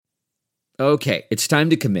Okay, it's time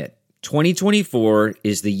to commit. 2024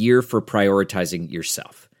 is the year for prioritizing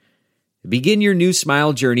yourself. Begin your new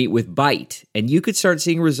smile journey with Byte, and you could start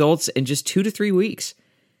seeing results in just 2 to 3 weeks.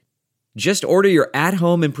 Just order your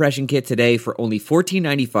at-home impression kit today for only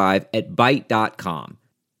 $14.95 at Byte.com.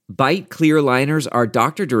 Byte clear liners are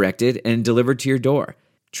doctor-directed and delivered to your door.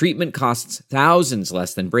 Treatment costs thousands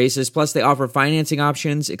less than braces, plus they offer financing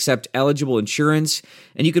options, accept eligible insurance,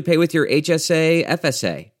 and you could pay with your HSA,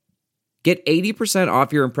 FSA. Get 80%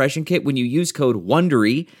 off your impression kit when you use code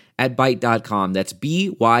WONDERY at Byte.com. That's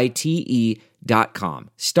BYTE.com.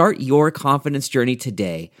 Start your confidence journey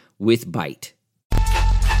today with Byte.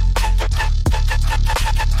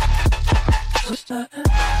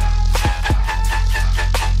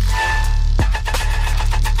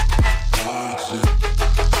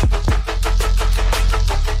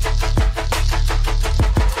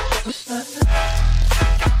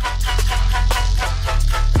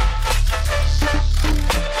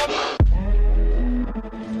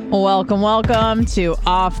 Welcome to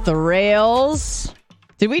Off the Rails.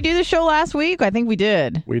 Did we do the show last week? I think we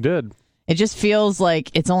did. We did. It just feels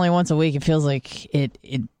like it's only once a week. It feels like it's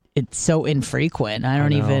so infrequent.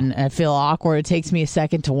 I feel awkward. It takes me a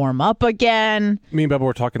second to warm up again. Me and Bubba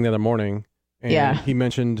were talking the other morning, and he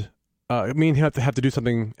mentioned me and him have to do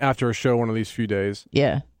something after a show one of these few days.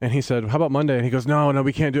 Yeah. And he said, how about Monday? And he goes, no,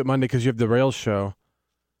 we can't do it Monday because you have the Rails show.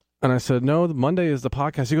 And I said, no, Monday is the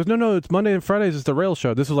podcast. He goes, no, it's Monday and Fridays is the Rails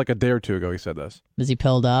show. This was like a day or two ago he said this. Was he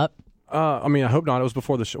pilled up? I mean, I hope not. It was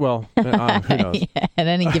before the show. Well, who knows? Yeah, at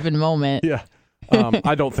any given moment. Yeah.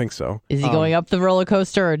 I don't think so. Is he going up the roller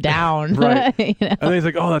coaster or down? Right. You know? And then he's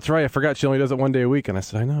like, oh, that's right. I forgot she only does it one day a week. And I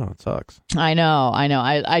said, I know. It sucks. I know.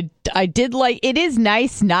 I did like, it is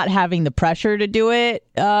nice not having the pressure to do it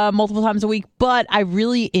multiple times a week, but I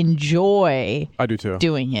really enjoy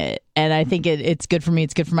doing it. And I think it's good for me.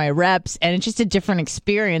 It's good for my reps. And it's just a different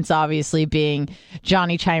experience, obviously, being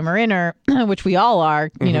Johnny Chimer Inner, which we all are,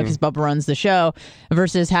 you know, because Bubba runs the show,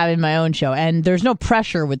 versus having my own show. And there's no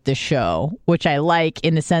pressure with this show, which I like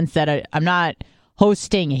in the sense that I'm not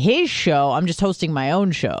hosting his show. I'm just hosting my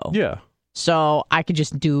own show. Yeah. So I could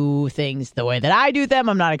just do things the way that I do them.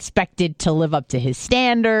 I'm not expected to live up to his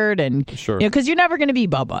standard, and sure, you know, because you're never going to be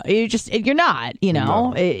Bubba. You're not. You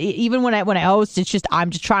know, no. Even when I host, it's just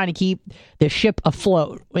I'm just trying to keep the ship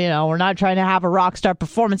afloat. You know, we're not trying to have a rock star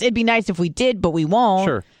performance. It'd be nice if we did, but we won't.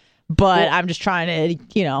 Sure. But I'm just trying to,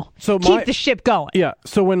 you know, keep the ship going. Yeah.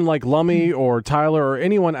 So when like Lummy or Tyler or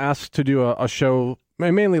anyone asks to do a show,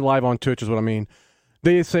 mainly live on Twitch is what I mean.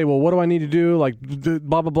 They say, well, what do I need to do? Like,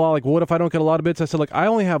 blah, blah, blah. Like, what if I don't get a lot of bits? I said, like, I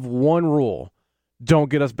only have one rule. Don't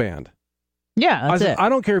get us banned. Yeah, that's it. I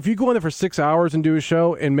don't care if you go in there for 6 hours and do a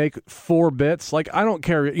show and make 4 bits. Like, I don't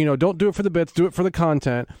care. You know, don't do it for the bits. Do it for the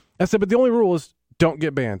content. I said, but the only rule is don't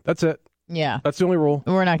get banned. That's it. Yeah. That's the only rule.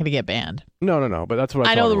 We're not going to get banned. No. But that's what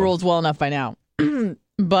I know the rules well enough by now.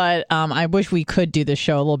 But I wish we could do this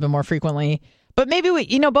show a little bit more frequently. But maybe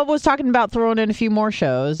Bubba was talking about throwing in a few more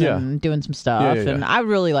shows and doing some stuff. Yeah. And I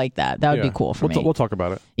really like that. That would be cool for me. We'll talk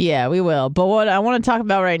about it. Yeah, we will. But what I want to talk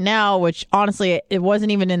about right now, which honestly, it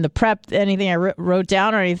wasn't even in the prep, anything I wrote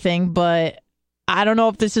down or anything, but I don't know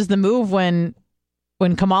if this is the move when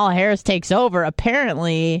Kamala Harris takes over.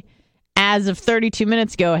 Apparently, as of 32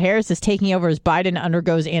 minutes ago, Harris is taking over as Biden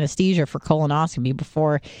undergoes anesthesia for colonoscopy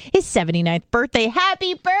before his 79th birthday.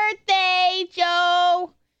 Happy birthday,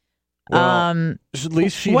 Joe! Well, at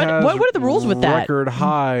least she has what are the rules with that? Record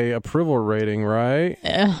high approval rating, right?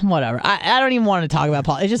 Whatever. I don't even want to talk about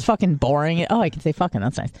politics. It's just fucking boring. Oh, I can say fucking.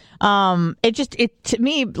 That's nice. It to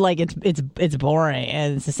me, like it's boring,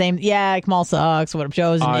 and it's the same. Yeah, Kamal sucks. What,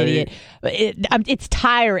 Joe's an idiot. It's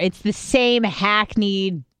tired. It's the same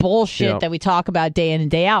hackneyed bullshit that we talk about day in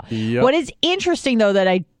and day out. Yep. What is interesting though that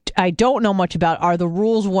I don't know much about are the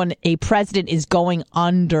rules when a president is going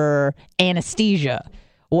under anesthesia.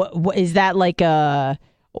 What is that like? Are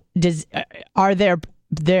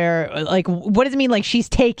there like, what does it mean? Like she's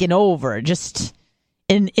taken over just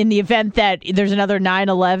in the event that there's another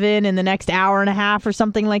 9/11 in the next hour and a half or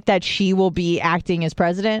something like that, she will be acting as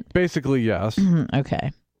president? Basically, yes.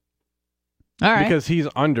 Okay. All right. Because he's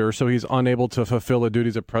under, so he's unable to fulfill the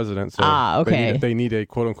duties of president. So okay. They need a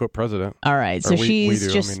quote-unquote president. All right. So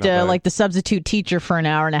she's just like the substitute teacher for an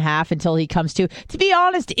hour and a half until he comes to. To be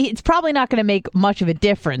honest, it's probably not going to make much of a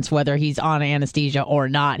difference whether he's on anesthesia or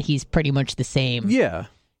not. He's pretty much the same. Yeah.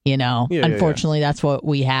 You know, unfortunately, that's what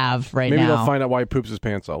we have right now. Maybe they'll find out why he poops his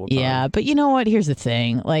pants all the time. Yeah, but you know what? Here's the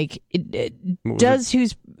thing. Like, does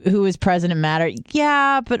who is president matter?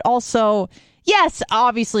 Yeah, but also... Yes,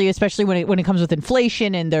 obviously, especially when it comes with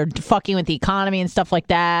inflation and they're fucking with the economy and stuff like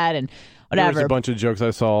that, and whatever. There was a bunch of jokes I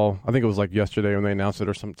saw. I think it was like yesterday when they announced it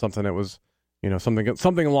or something. It was,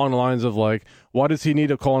 something along the lines of like, why does he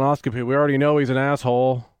need a colonoscopy? We already know he's an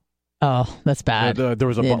asshole. Oh, that's bad. There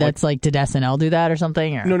was that's like, did SNL do that or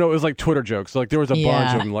something? Or? No, it was like Twitter jokes. Like there was a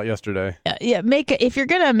bunch of them like yesterday. Yeah, if you're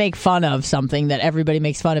gonna make fun of something that everybody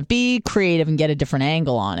makes fun of, be creative and get a different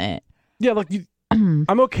angle on it. Yeah, like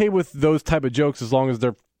I'm okay with those type of jokes as long as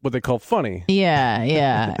they're what they call funny.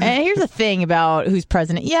 Yeah. And here's the thing about who's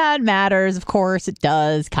president. Yeah, it matters. Of course, it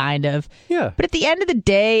does, kind of. Yeah. But at the end of the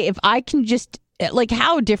day, if I can just... Like,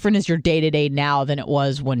 how different is your day-to-day now than it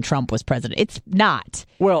was when Trump was president? It's not.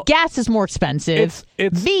 Well, gas is more expensive.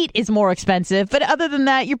 Meat is more expensive. But other than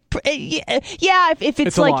that, you're... if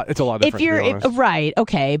it's like... It's a lot different, right,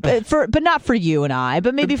 okay. But not for you and I.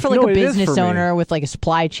 But maybe for like a business owner with like a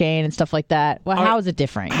supply chain and stuff like that. Well, how is it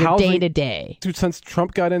different? Your day-to-day. Dude, since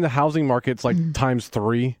Trump got in the housing markets like times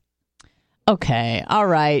 3. Okay, all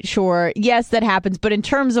right, sure. Yes, that happens. But in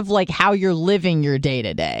terms of like how you're living your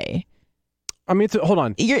day-to-day... I mean, hold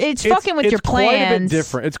on. It's fucking with your plans.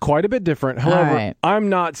 It's quite a bit different. However, I'm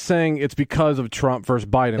not saying it's because of Trump versus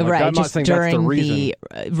Biden. Like, right. I'm not saying that's the reason.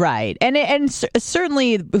 Right. And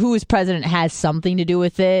certainly who is president has something to do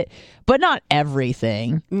with it, but not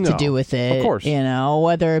everything to do with it. Of course.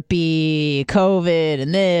 Whether it be COVID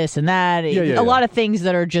and this and that. A lot of things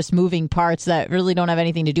that are just moving parts that really don't have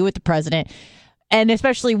anything to do with the president. And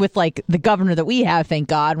especially with, like, the governor that we have, thank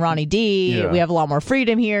God, Ronnie D., we have a lot more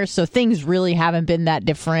freedom here. So things really haven't been that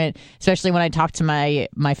different, especially when I talk to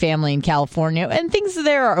my family in California. And things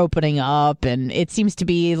there are opening up. And it seems to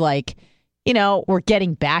be like, we're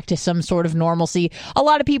getting back to some sort of normalcy. A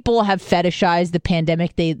lot of people have fetishized the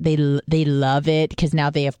pandemic. They love it because now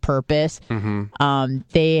they have purpose. Mm-hmm.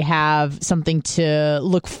 They have something to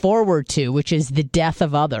look forward to, which is the death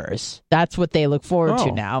of others. That's what they look forward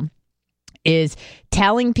to now. Is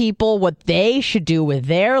telling people what they should do with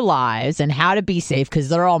their lives and how to be safe because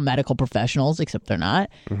they're all medical professionals, except they're not.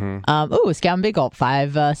 Mm-hmm. Scout and Big Gulp,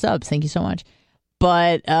 5 subs. Thank you so much.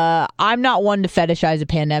 But I'm not one to fetishize a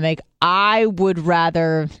pandemic. I would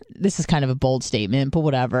rather, this is kind of a bold statement, but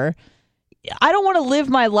whatever. I don't want to live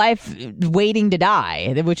my life waiting to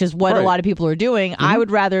die, which is what a lot of people are doing. Mm-hmm. I would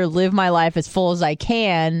rather live my life as full as I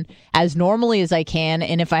can, as normally as I can.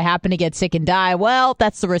 And if I happen to get sick and die, well,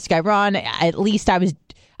 that's the risk I run. At least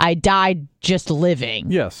I died just living.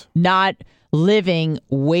 Yes. Not living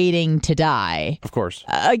waiting to die. Of course.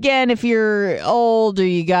 Again, if you're old or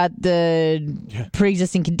you got the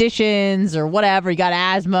pre-existing conditions or whatever, you got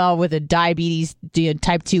asthma with a diabetes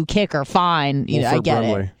type 2 kicker, fine. I get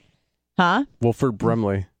Brimley. it. Huh? Wilford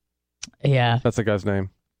Brimley. Yeah. That's the guy's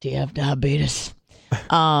name. Do you have diabetes?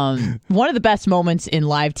 One of the best moments in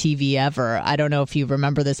live TV ever. I don't know if you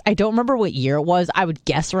remember this. I don't remember what year it was. I would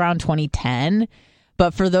guess around 2010.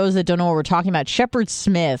 But for those that don't know what we're talking about, Shepard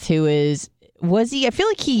Smith, who was he? I feel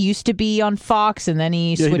like he used to be on Fox and then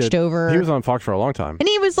he switched over. He was on Fox for a long time. And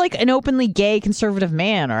he was like an openly gay conservative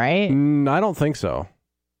man, right? I don't think so.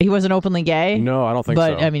 He wasn't openly gay? No, I don't think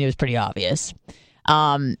so. But, I mean, it was pretty obvious.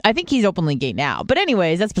 I think he's openly gay now. But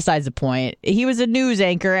anyways, that's besides the point. He was a news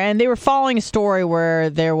anchor, and they were following a story where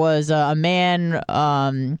there was a man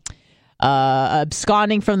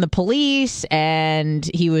absconding from the police, and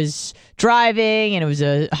he was driving, and it was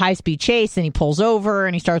a high-speed chase, and he pulls over,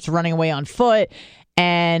 and he starts running away on foot.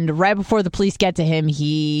 And right before the police get to him,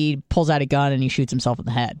 he pulls out a gun, and he shoots himself in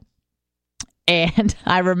the head. And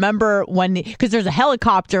I remember because there's a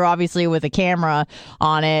helicopter, obviously, with a camera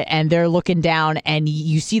on it, and they're looking down, and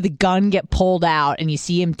you see the gun get pulled out, and you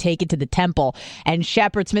see him take it to the temple. And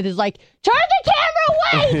Shepard Smith is like, turn the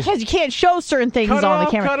camera away! Because you can't show certain things on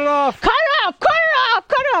the camera. Cut it off! Cut it off! Cut it off!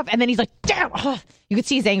 Cut it off! And then he's like, damn! You can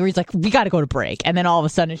see he's angry. He's like, we got to go to break. And then all of a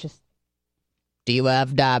sudden, it's just, do you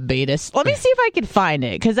have diabetes? Let me see if I can find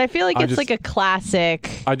it, because I feel like it's like a classic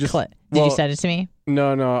clip. Did you send it to me?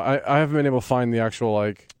 No, I haven't been able to find the actual,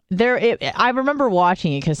 like... I remember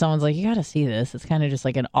watching it because someone's like, you got to see this. It's kind of just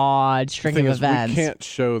like an odd string of events. We can't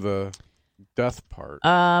show the death part.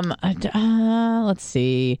 Let's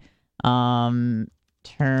see. Turn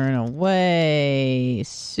away.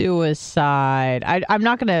 Suicide. I'm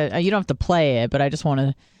not going to... You don't have to play it, but I just want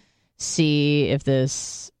to see if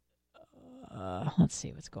this... let's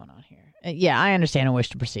see what's going on here. Yeah, I understand and wish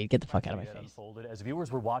to proceed. Get the fuck out of my face. Unfolded as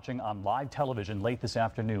viewers were watching on live television late this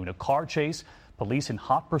afternoon. A car chase, police in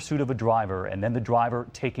hot pursuit of a driver, and then the driver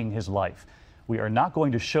taking his life. We are not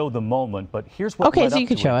going to show the moment, but here's what led so you up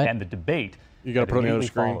could to show it it and the debate. You got to put it on the other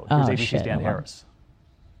screen. Here's ABC's Dan Harris.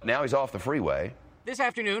 Now he's off the freeway. This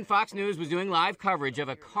afternoon, Fox News was doing live coverage of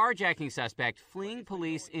a carjacking suspect fleeing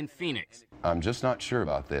police in Phoenix. I'm just not sure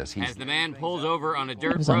about this. As the man pulls over on a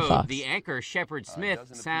dirt road, the anchor, Shepard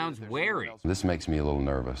Smith, sounds wary. This makes me a little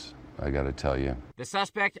nervous, I gotta tell you. The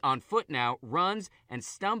suspect, on foot now, runs and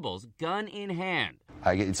stumbles, gun in hand.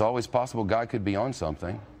 It's always possible guy could be on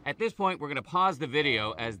something. At this point, we're going to pause the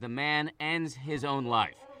video as the man ends his own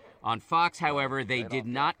life. On Fox, however, they did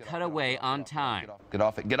not cut away on time. Get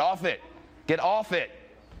off it. Get off it. Get off it.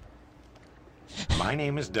 My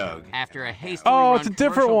name is Doug. After a hasty it's a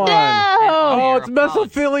different one. No! It's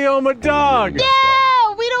mesothelioma Doug.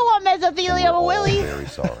 No, we don't want mesothelioma Willie. Very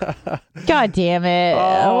sorry. God damn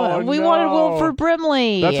it. We wanted Wilford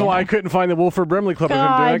Brimley. That's why I couldn't find the Wilford Brimley clip of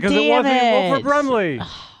him doing it, because it wasn't even Wilford Brimley.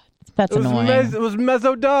 That's annoying. It was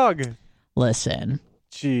Meso Doug. Listen.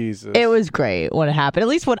 Jesus. It was great when it happened. At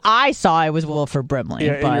least when I saw it was Wilford Brimley.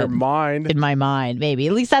 Yeah, in your mind. In my mind, maybe.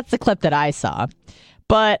 At least that's the clip that I saw.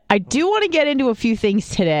 But I do want to get into a few things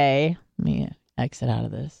today. Let me exit out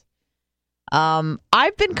of this.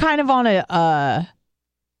 I've been kind of on a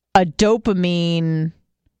dopamine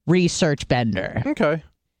research bender. Okay.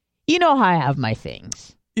 You know how I have my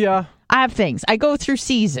things. Yeah. I have things. I go through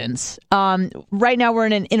seasons. Right now we're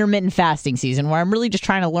in an intermittent fasting season where I'm really just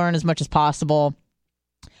trying to learn as much as possible.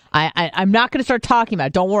 I'm not going to start talking about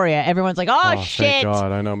it. Don't worry. Everyone's like, oh shit. Thank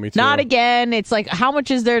God. I know, me too. Not again. It's like, how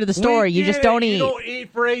much is there to the story? You just don't eat. You don't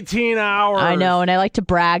eat for 18 hours. I know, and I like to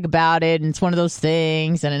brag about it, and it's one of those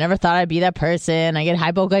things, and I never thought I'd be that person. I get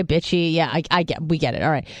bitchy. Yeah, we get it.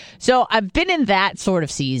 All right. So I've been in that sort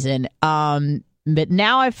of season, but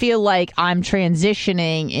now I feel like I'm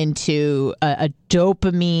transitioning into a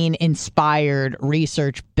dopamine-inspired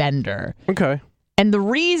research bender. Okay. And the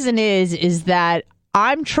reason is that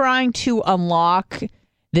I'm trying to unlock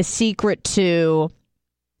the secret to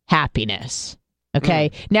happiness.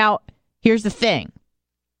 Okay. Now, here's the thing.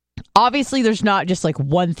 Obviously, there's not just like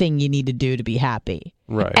one thing you need to do to be happy.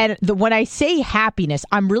 Right. And when I say happiness,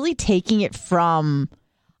 I'm really taking it from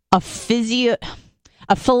a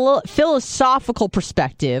philosophical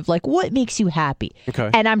perspective. Like, what makes you happy? Okay.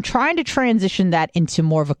 And I'm trying to transition that into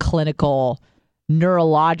more of a clinical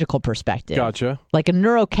neurological perspective. Gotcha. Like a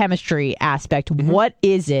neurochemistry aspect. Mm-hmm. What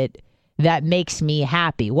is it that makes me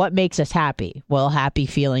happy? What makes us happy? Well, happy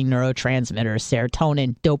feeling neurotransmitters,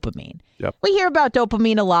 serotonin, dopamine. Yep. We hear about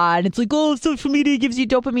dopamine a lot. It's like, oh, social media gives you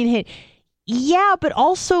dopamine hit. Yeah, but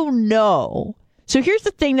also no. So here's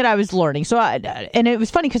the thing that I was learning. And it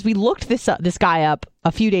was funny because we looked this guy up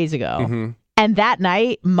a few days ago. Mm-hmm. And that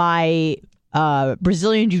night, my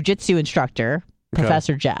Brazilian jiu-jitsu instructor,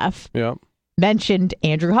 Professor Jeff, mentioned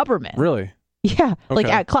Andrew Huberman. Really? Yeah. Like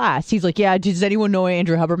at class. He's like, yeah, does anyone know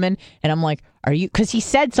Andrew Huberman? And I'm like, are you? Because he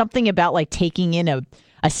said something about like taking in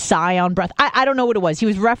a scion breath. I don't know what it was. He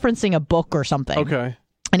was referencing a book or something. Okay.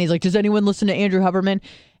 And he's like, does anyone listen to Andrew Huberman?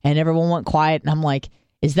 And everyone went quiet. And I'm like,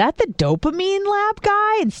 is that the dopamine lab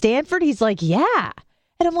guy in Stanford? He's like, yeah.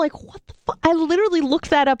 And I'm like, what the fuck? I literally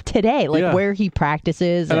looked that up today, like where he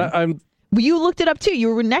practices. And you looked it up too.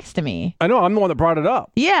 You were next to me. I know. I'm the one that brought it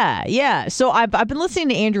up. Yeah. So I've been listening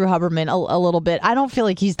to Andrew Huberman a little bit. I don't feel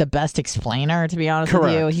like he's the best explainer, to be honest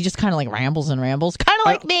with you. He just kind of like rambles, kind of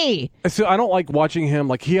like me. So I don't like watching him.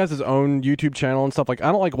 Like he has his own YouTube channel and stuff. Like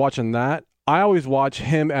I don't like watching that. I always watch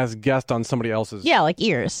him as guest on somebody else's. Yeah, like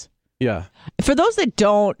Ears. Yeah. For those that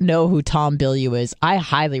don't know who Tom Bilyeu is, I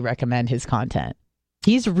highly recommend his content.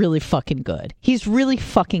 He's really fucking good. He's really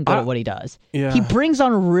fucking good at what he does. Yeah. He brings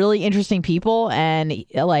on really interesting people, and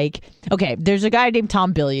like, okay, there's a guy named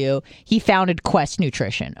Tom Bilyeu. He founded Quest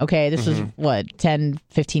Nutrition. Okay, this was 10,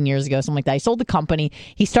 15 years ago, something like that. He sold the company.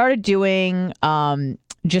 He started doing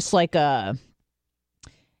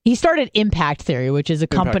he started Impact Theory, which is a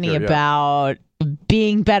company about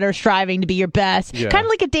being better, striving to be your best. Yeah. Kind of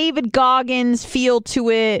like a David Goggins feel to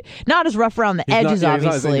it. Not as rough around the edges,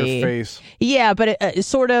 obviously. He's not in your face. Yeah, but it's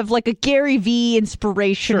sort of like a Gary V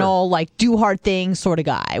inspirational, like do hard things sort of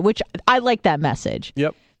guy, which I like that message.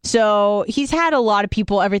 Yep. So he's had a lot of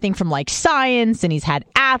people, everything from like science, and he's had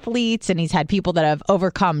athletes, and he's had people that have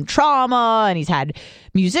overcome trauma, and he's had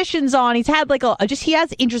musicians on. He's had like he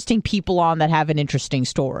has interesting people on that have an interesting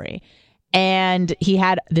story. And he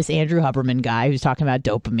had this Andrew Huberman guy who's talking about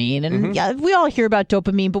dopamine. And yeah, we all hear about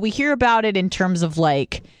dopamine, but we hear about it in terms of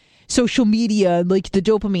like social media, like the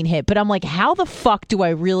dopamine hit. But I'm like, how the fuck do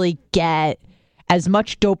I really get as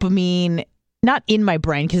much dopamine, not in my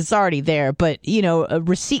brain because it's already there, but, you know, a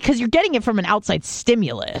receipt, because you're getting it from an outside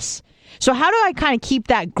stimulus. So how do I kind of keep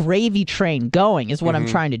that gravy train going is what I'm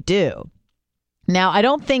trying to do. Now, I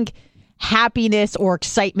don't think happiness or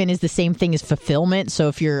excitement is the same thing as fulfillment. So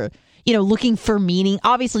if you're looking for meaning.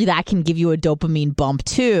 Obviously, that can give you a dopamine bump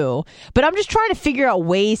too. But I'm just trying to figure out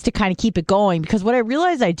ways to kind of keep it going, because what I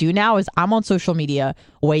realize I do now is I'm on social media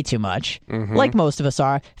way too much, like most of us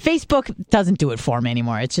are. Facebook doesn't do it for me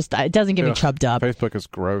anymore. It doesn't get me chubbed up. Facebook is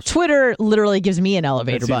gross. Twitter literally gives me an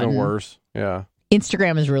elevator button. It's even worse. Yeah.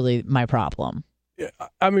 Instagram is really my problem.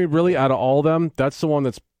 I mean, really, out of all of them, that's the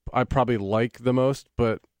one I probably like the most,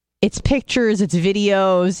 but it's pictures, it's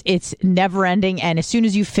videos, it's never ending, and as soon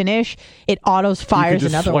as you finish, it auto fires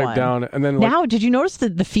another one. Swipe down, and then now, did you notice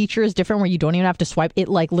that the feature is different where you don't even have to swipe? It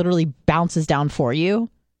literally bounces down for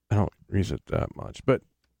you. I don't use it that much, but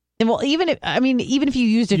even if you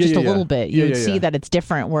used it just a little bit, you would see that it's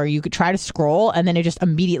different. Where you could try to scroll, and then it just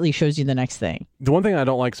immediately shows you the next thing. The one thing I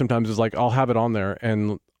don't like sometimes is I'll have it on there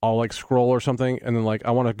and I'll scroll or something, and then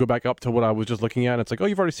I want to go back up to what I was just looking at. And it's oh,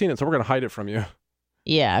 you've already seen it, so we're gonna hide it from you.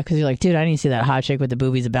 Yeah, because you're like, dude, I need to see that hot chick with the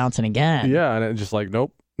boobies bouncing again. Yeah, and it's just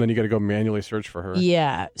nope. Then you got to go manually search for her.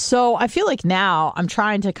 Yeah, so I feel like now I'm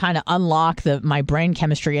trying to kind of unlock my brain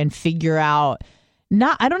chemistry and figure out,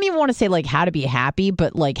 I don't even want to say how to be happy,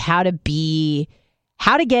 but how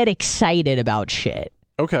to get excited about shit.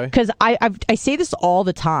 Okay. Because I say this all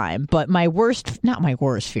the time, but not my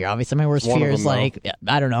worst fear, obviously. My worst fear is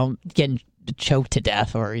I don't know, getting choked to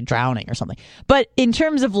death or drowning or something. But in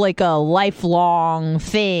terms of a lifelong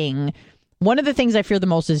thing, one of the things I fear the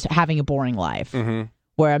most is having a boring life,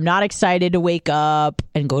 where I'm not excited to wake up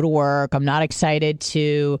and go to work. I'm not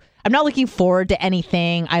looking forward to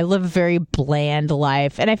anything. I live a very bland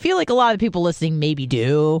life, and I feel like a lot of the people listening maybe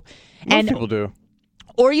do. Most people do.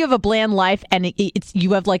 Or you have a bland life, and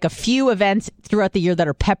you have a few events throughout the year that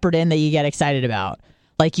are peppered in that you get excited about.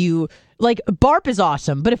 BARP is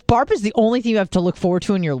awesome, but if BARP is the only thing you have to look forward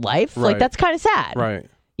to in your life, right. That's kind of sad. Right.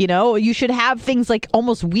 You should have things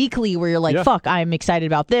almost weekly where you're fuck, I'm excited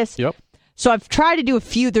about this. Yep. So I've tried to do a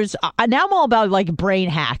few. Now I'm all about brain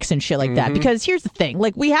hacks and shit like that, because here's the thing.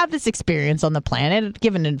 We have this experience on the planet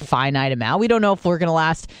given a finite amount. We don't know if we're going to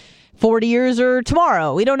last 40 years or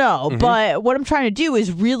tomorrow. We don't know. But what I'm trying to do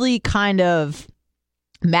is really kind of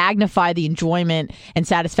magnify the enjoyment and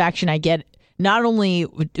satisfaction I get not only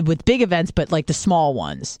with big events, but the small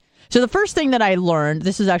ones. So the first thing that I learned,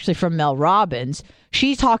 this is actually from Mel Robbins.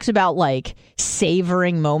 She talks about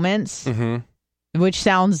savoring moments, which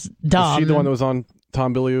sounds dumb. Is she the one that was on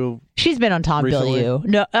Tom Bilyeu? She's been on Tom recently? Bilyeu.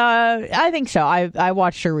 No, I think so. I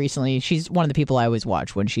watched her recently. She's one of the people I always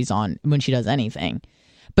watch when she does anything.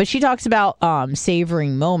 But she talks about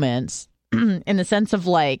savoring moments in the sense of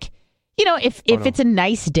if it's a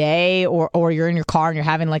nice day or you're in your car and you're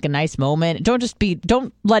having a nice moment,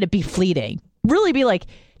 don't let it be fleeting. Really be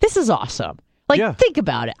this is awesome. Think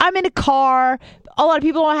about it. I'm in a car. A lot of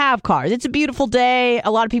people don't have cars. It's a beautiful day.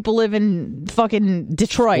 A lot of people live in fucking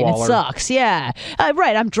Detroit and it sucks. Yeah.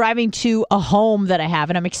 Right. I'm driving to a home that I have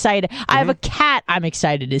and I'm excited. I have a cat I'm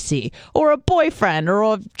excited to see, or a boyfriend or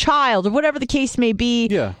a child or whatever the case may be.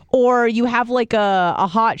 Yeah. Or you have a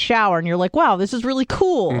hot shower and you're wow, this is really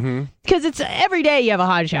cool. Because it's every day you have a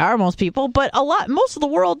hot shower, most people, but most of the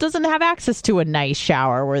world doesn't have access to a nice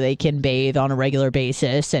shower where they can bathe on a regular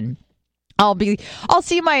basis. And I'll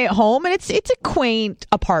see my home, and it's a quaint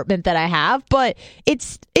apartment that I have, but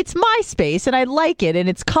it's my space, and I like it, and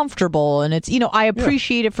it's comfortable, and it's I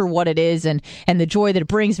appreciate it for what it is, and the joy that it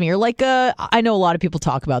brings me. Or I know a lot of people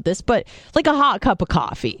talk about this, but a hot cup of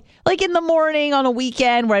coffee, in the morning on a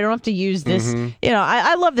weekend where I don't have to use this.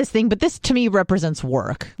 I love this thing, but this to me represents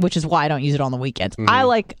work, which is why I don't use it on the weekends. I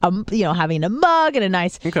like having a mug and a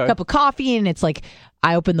nice cup of coffee, and it's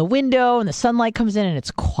I open the window and the sunlight comes in and it's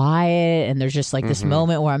quiet and there's just this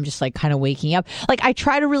moment where I'm just kind of waking up. I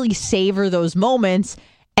try to really savor those moments,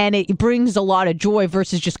 and it brings a lot of joy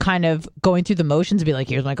versus just kind of going through the motions and be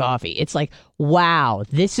here's my coffee. It's wow,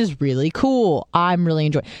 this is really cool. I'm really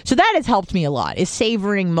enjoying. So that has helped me a lot, is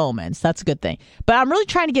savoring moments. That's a good thing. But I'm really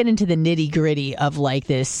trying to get into the nitty gritty of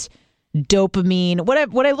this dopamine.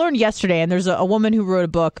 What I learned yesterday, and there's a woman who wrote a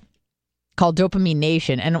book called Dopamine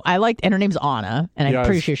Nation, and her name's Anna, and I'm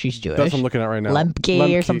pretty sure she's Jewish. That's what I'm looking at right now.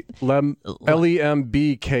 Lemke or something.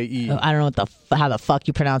 Lembke. I don't know how the fuck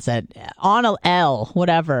you pronounce that. Anna L,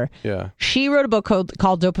 whatever. Yeah. She wrote a book called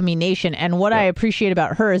Dopamine Nation, and what I appreciate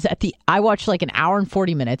about her is that I watched an hour and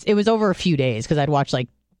 40 minutes. It was over a few days because I'd watch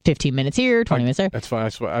 15 minutes here, 20 minutes there. That's fine.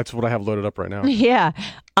 That's what I have loaded up right now. Yeah.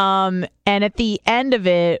 And at the end of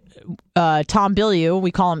it, Tom Bilyeu, we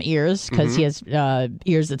call him Ears because he has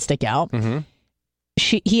ears that stick out.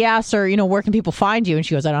 He asked her, where can people find you? And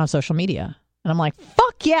she goes, I don't have social media. And I'm like,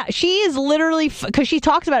 fuck yeah. She is literally, because she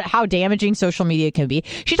talks about how damaging social media can be.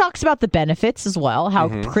 She talks about the benefits as well, how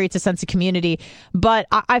it creates a sense of community. But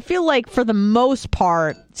I feel like for the most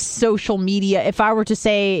part, social media, if I were to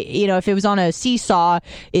say, if it was on a seesaw,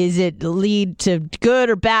 is it lead to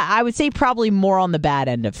good or bad? I would say probably more on the bad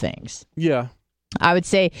end of things. Yeah. I would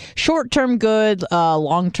say short-term good,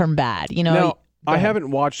 long-term bad. Now, I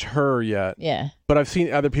haven't watched her yet. Yeah. But I've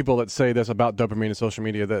seen other people that say this about dopamine and social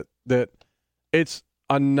media, that it's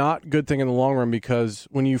a not good thing in the long run, because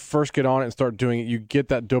when you first get on it and start doing it, you get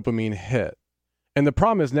that dopamine hit. And the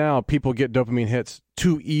problem is now people get dopamine hits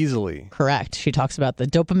too easily. Correct. She talks about the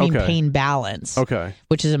dopamine pain balance,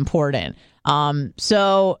 which is important.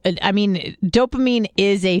 So, I mean, dopamine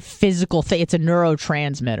is a physical thing. It's a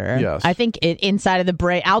neurotransmitter. Yes. I think inside of the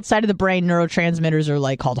brain, outside of the brain, neurotransmitters are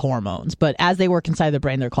like called hormones, but as they work inside the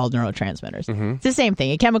brain, they're called neurotransmitters. It's the same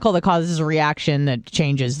thing. A chemical that causes a reaction that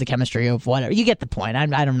changes the chemistry of whatever. You get the point. I'm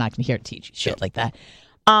not going to here to teach you shit like that.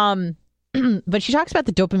 But she talks about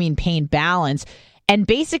the dopamine pain balance. And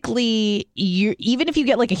basically, even if you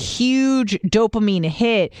get like a huge dopamine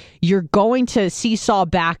hit, you're going to seesaw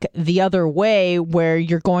back the other way, where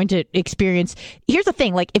you're going to experience. Here's the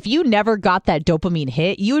thing. Like, if you never got that dopamine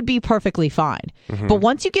hit, you would be perfectly fine. But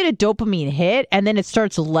once you get a dopamine hit and then it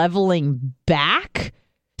starts leveling back.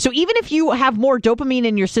 So even if you have more dopamine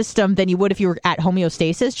in your system than you would if you were at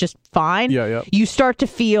homeostasis, just fine. You start to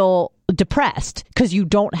feel depressed because you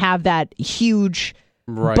don't have that huge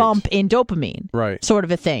bump in dopamine, sort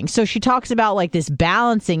of a thing. So she talks about like this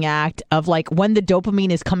balancing act of like when the dopamine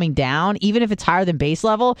is coming down, even if it's higher than base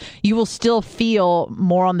level, you will still feel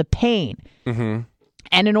more on the pain.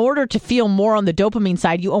 And in order to feel more on the dopamine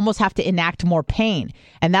side, you almost have to enact more pain.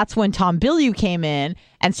 And that's when Tom Bilyeu came in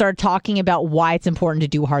and started talking about why it's important to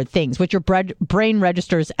do hard things, which your brain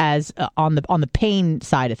registers as on the pain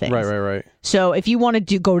side of things. Right. So if you want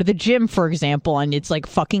to go to the gym, for example, and it's like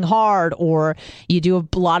fucking hard, or you do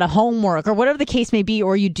a lot of homework, or whatever the case may be,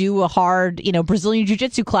 or you do a hard, Brazilian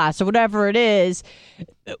jiu-jitsu class or whatever it is,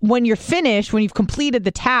 when you're finished, when you've completed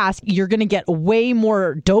the task, you're going to get way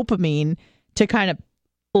more dopamine to kind of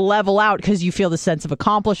level out because you feel the sense of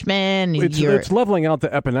accomplishment. It's leveling out the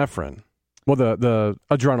epinephrine. Well, the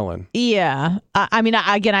adrenaline. Yeah. I mean,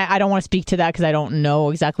 I don't want to speak to that because I don't know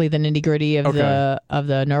exactly the nitty gritty of the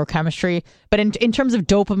neurochemistry. But in terms of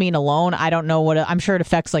dopamine alone, I don't know I'm sure it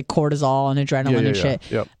affects like cortisol and adrenaline and shit.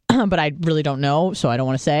 Yep. But I really don't know, so I don't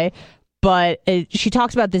want to say. But she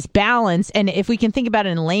talks about this balance, and if we can think about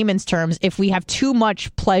it in layman's terms, if we have too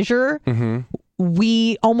much pleasure,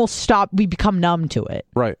 we almost stop, we become numb to it.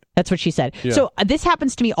 Right. That's what she said. Yeah. So this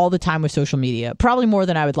happens to me all the time with social media, probably more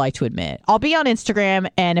than I would like to admit. I'll be on Instagram,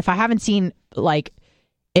 and if I haven't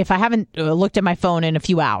looked at my phone in a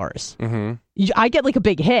few hours, I get like a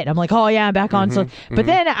big hit. I'm like, oh yeah, I'm back on. But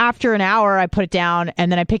then after an hour, I put it down,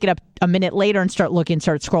 and then I pick it up a minute later and start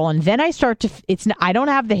scrolling. Then I start to, I don't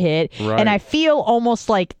have the hit, and I feel almost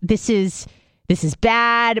like this is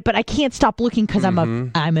bad, but I can't stop looking because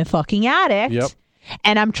I'm a fucking addict. Yep.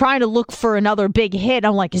 And I'm trying to look for another big hit.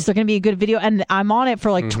 I'm like, is there going to be a good video? And I'm on it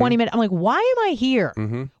for like 20 minutes. I'm like, why am I here?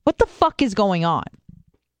 What the fuck is going on?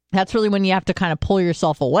 That's really when you have to kind of pull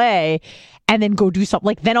yourself away and then go do something.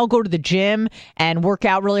 Like, then I'll go to the gym and work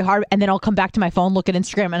out really hard, and then I'll come back to my phone, look at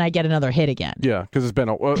Instagram, and I get another hit again. Yeah, because it's been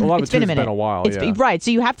a lot of it's been a while. Right.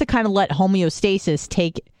 So you have to kind of let homeostasis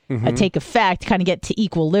take effect, kind of get to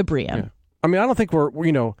equilibrium. Yeah. I mean, I don't think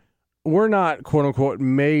we're not, quote unquote,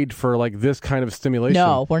 made for like this kind of stimulation.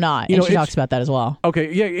 No, we're not. And she talks about that as well.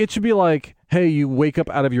 Okay, yeah, it should be like, hey, you wake up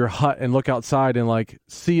out of your hut and look outside and like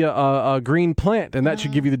see a green plant, and that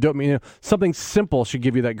should give you the dopamine. Something simple should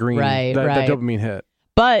give you that green, that dopamine hit.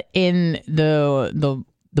 But in the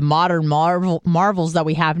modern marvels that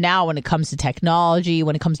we have now, when it comes to technology,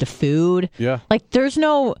 when it comes to food, like there's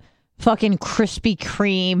no fucking Krispy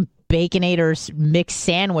Kreme Baconator mixed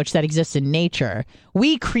sandwich that exists in nature.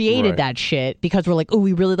 We created that shit because we're like, oh,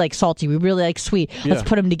 we really like salty, we really like sweet. Let's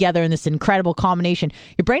put them together in this incredible combination.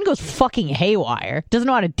 Your brain goes fucking haywire. Doesn't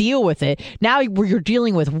know how to deal with it. Now you're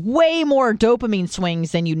dealing with way more dopamine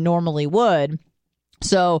swings than you normally would.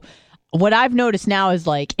 So what I've noticed now is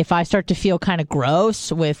like, if I start to feel kind of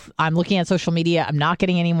gross I'm looking at social media, I'm not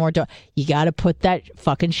getting any more you got to put that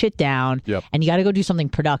fucking shit down, and you got to go do something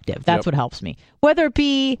productive. That's what helps me. Whether it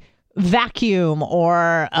be vacuum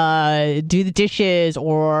or do the dishes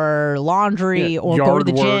or laundry or go to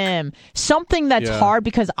the gym, something that's hard,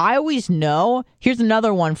 because I always know. Here's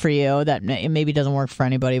another one for you that maybe doesn't work for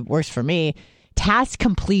anybody, it works for me. Task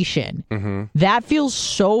completion. That feels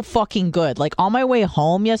so fucking good. Like on my way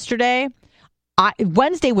home yesterday,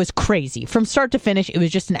 Wednesday was crazy from start to finish. It was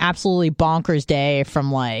just an absolutely bonkers day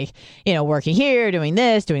from working here, doing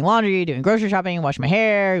this, doing laundry, doing grocery shopping, washing my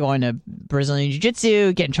hair, going to Brazilian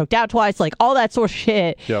Jiu-Jitsu, getting choked out twice, like all that sort of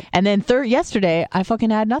shit. Yep. And then yesterday, I fucking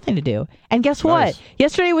had nothing to do. And guess what?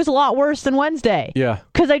 Yesterday was a lot worse than Wednesday. Yeah.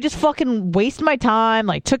 Because I just fucking wasted my time,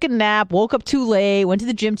 like took a nap, woke up too late, went to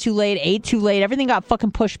the gym too late, ate too late. Everything got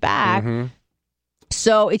fucking pushed back. Mm-hmm.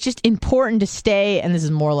 So it's just important to stay, and this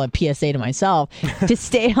is more like PSA to myself, to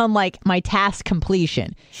stay on like my task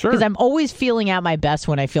completion. Sure. Because I'm always feeling at my best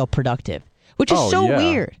when I feel productive, which is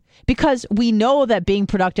weird. Because we know that being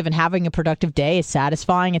productive and having a productive day is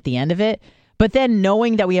satisfying at the end of it. But then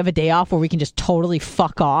knowing that we have a day off where we can just totally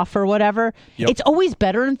fuck off or whatever, it's always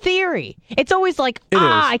better in theory. It's always like,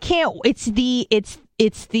 I can't. It's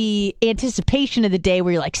the anticipation of the day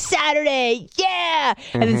where you're like, Saturday, yeah.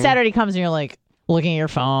 And then Saturday comes and you're like, looking at your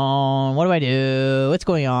phone. What do I do? What's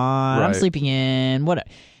going on? Right. I'm sleeping in.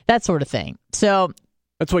 That sort of thing. So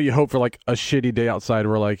that's what you hope for, like a shitty day outside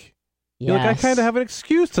where like, you're like, I kind of have an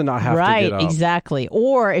excuse to not have to get up. Right, exactly.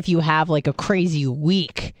 Or if you have like a crazy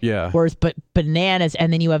week, where it's bananas,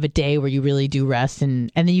 and then you have a day where you really do rest,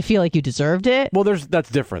 and then you feel like you deserved it. Well,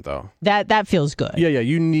 that's different though. That feels good. Yeah.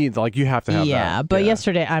 You need you have to have that. Yeah, but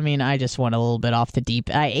yesterday, I mean, I just went a little bit off the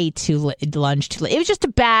deep. I ate lunch too late. It was just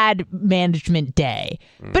a bad management day,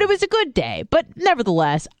 but it was a good day. But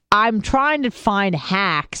nevertheless, I'm trying to find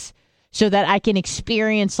hacks so that I can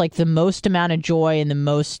experience like the most amount of joy and the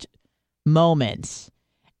most moments.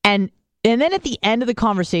 And then at the end of the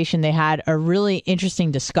conversation, they had a really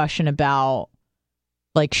interesting discussion about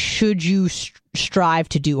like, should you strive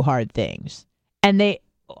to do hard things? And they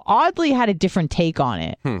oddly had a different take on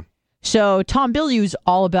it. So Tom Bilyeu's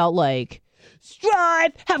all about like,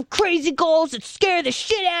 strive, have crazy goals that scare the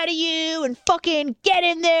shit out of you, and fucking get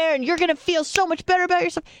in there and you're gonna feel so much better about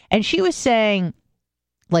yourself. And she was saying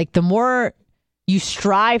like, the more you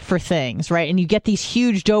strive for things, right? And you get these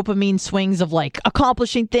huge dopamine swings of like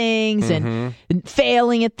accomplishing things and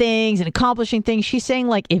failing at things and accomplishing things. She's saying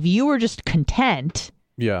like, if you were just content,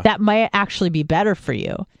 that might actually be better for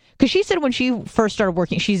you. Because she said when she first started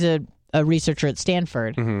working, she's a researcher at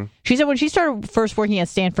Stanford. She said when she started first working at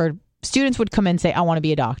Stanford, students would come in and say, I want to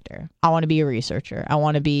be a doctor. I want to be a researcher. I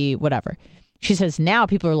want to be whatever. She says now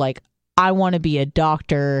people are like, I want to be a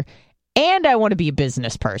doctor, and I want to be a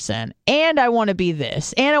business person, and I want to be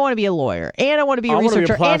this, and I want to be a lawyer, and I want to be a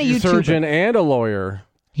researcher, and a YouTuber, surgeon, and a lawyer.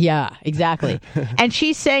 Yeah, exactly. And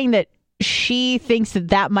she's saying that she thinks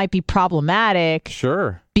that might be problematic.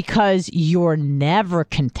 Sure. Because you're never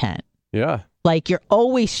content. Yeah. Like you're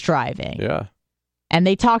always striving. Yeah. And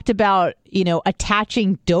they talked about,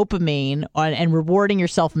 attaching dopamine and rewarding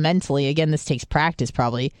yourself mentally. Again, this takes practice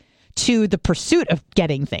probably, to the pursuit of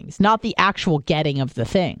getting things, not the actual getting of the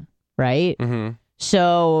thing. Right?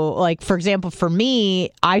 So, like, for example, for me,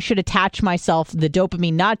 I should attach myself the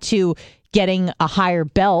dopamine not to getting a higher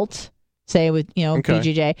belt, say with,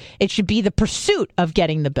 BJJ. It should be the pursuit of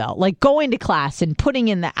getting the belt, like going to class and putting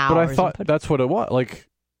in the hours. But I thought that's what it was. Like,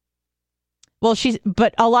 well,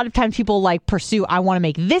 but a lot of times people like pursue, I want to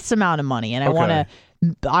make this amount of money and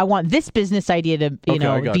I want this business idea to,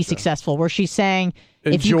 be successful, where she's saying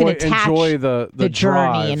if you can attach the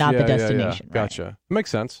journey and not the destination. Yeah. Gotcha. Right? Makes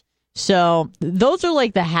sense. So those are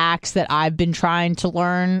like the hacks that I've been trying to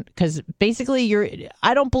learn, because basically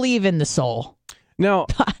I don't believe in the soul. No,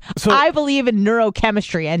 I believe in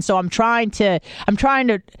neurochemistry, and so I'm trying to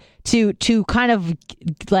kind of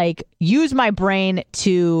like use my brain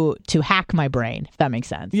to hack my brain, if that makes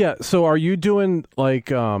sense. Yeah. So are you doing like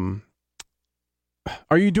things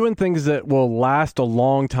that will last a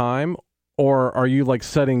long time, or are you like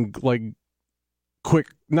setting like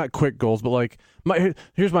not quick goals, but like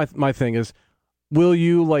here's my thing is, will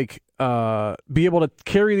you like be able to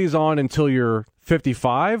carry these on until you're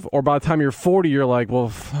 55, or by the time you're 40 you're like, well,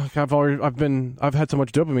 fuck, I've had so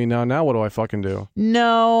much dopamine now what do I fucking do?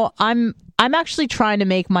 No, I'm actually trying to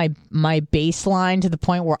make my baseline to the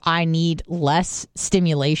point where I need less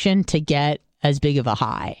stimulation to get as big of a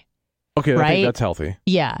high. Okay, right? I think that's healthy.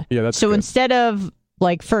 Yeah. That's so good. Instead of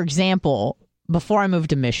like, for example, before I moved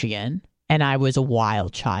to Michigan and I was a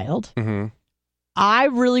wild child, I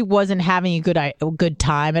really wasn't having a good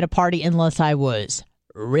time at a party unless I was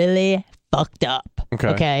really fucked up.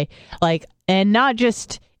 Okay. Like, and not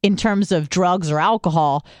just in terms of drugs or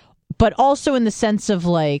alcohol, but also in the sense of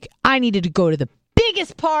like, I needed to go to the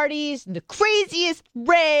biggest parties and the craziest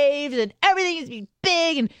raves and everything is being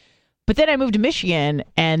big. But then I moved to Michigan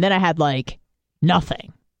and then I had like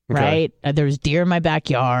nothing, right? There was deer in my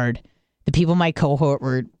backyard. The people in my cohort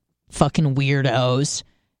were fucking weirdos.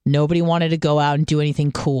 Nobody wanted to go out and do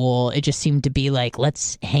anything cool. It just seemed to be like,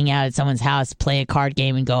 let's hang out at someone's house, play a card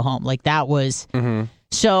game, and go home. Like that was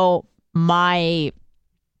so my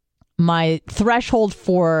threshold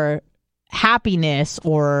for happiness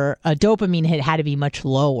or a dopamine hit had to be much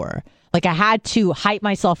lower. Like I had to hype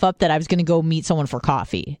myself up that I was going to go meet someone for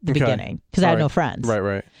coffee at the beginning because I had no friends.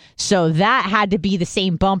 Right. So that had to be the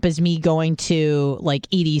same bump as me going to like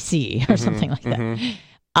EDC or something like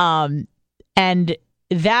that. And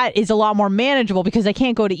that is a lot more manageable because I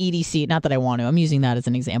can't go to EDC. Not that I want to. I'm using that as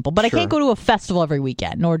an example. But I can't go to a festival every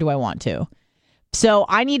weekend, nor do I want to. So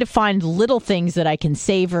I need to find little things that I can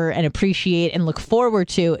savor and appreciate and look forward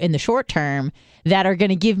to in the short term that are going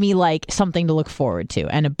to give me like something to look forward to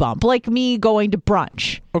and a bump. Like me going to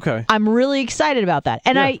brunch. Okay. I'm really excited about that.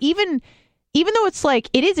 And I even though it's like,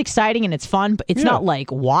 it is exciting and it's fun, but it's not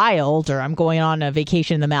like wild or I'm going on a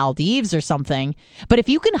vacation in the Maldives or something. But if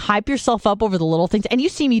you can hype yourself up over the little things, and you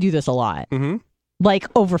see me do this a lot, like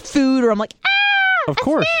over food, or I'm like, of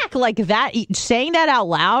course, snack, like that, saying that out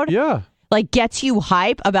loud, like gets you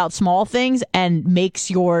hype about small things and makes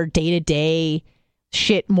your day-to-day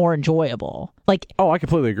shit more enjoyable. Like, I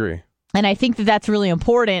completely agree. And I think that that's really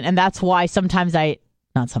important. And that's why sometimes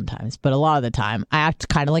not sometimes, but a lot of the time, I act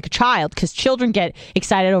kind of like a child because children get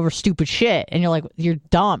excited over stupid shit. And you're like, you're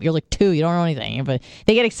dumb. You're like 2. You don't know anything. But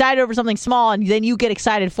they get excited over something small and then you get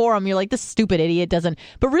excited for them. You're like, this stupid idiot doesn't.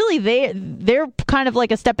 But really, they're kind of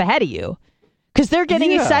like a step ahead of you because they're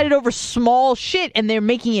getting excited over small shit and they're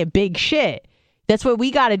making it big shit. That's what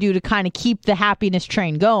we got to do to kind of keep the happiness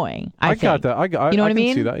train going. I think. Got that. You know what I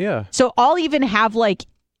mean? See that, yeah. So I'll even have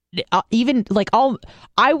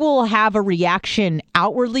I will have a reaction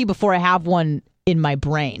outwardly before I have one in my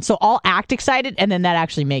brain. So I'll act excited, and then that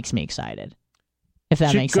actually makes me excited. If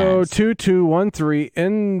that makes sense. Chico 2213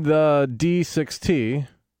 in the D6T,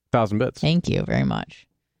 1,000 bits. Thank you very much.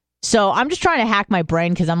 So I'm just trying to hack my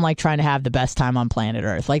brain because I'm like trying to have the best time on planet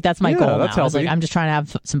Earth. Like that's my goal now. I'm just trying to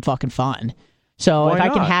have some fucking fun. So if I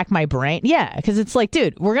can hack my brain, because it's like,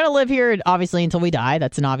 dude, we're going to live here, obviously, until we die.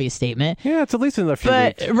 That's an obvious statement. Yeah, it's at least in a few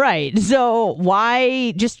weeks. Right. So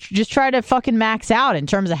why just try to fucking max out in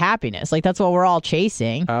terms of happiness? Like, that's what we're all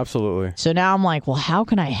chasing. Absolutely. So now I'm like, well, how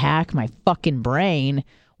can I hack my fucking brain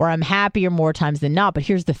where I'm happier more times than not? But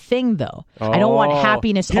here's the thing, though. I don't want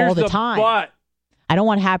happiness all the time. But. I don't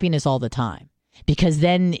want happiness all the time. Because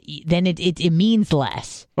then it means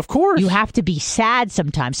less. Of course. You have to be sad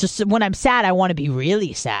sometimes. So when I'm sad, I want to be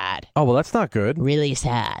really sad. Oh, well, that's not good. Really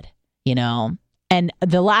sad, you know? And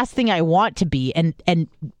the last thing I want to be, and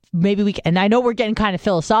maybe and I know we're getting kind of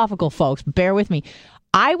philosophical, folks, but bear with me.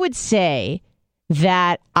 I would say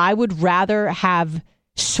that I would rather have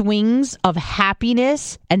swings of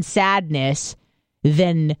happiness and sadness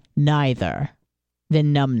than neither,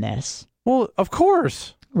 than numbness. Well, of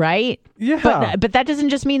course. Right? Yeah. But that doesn't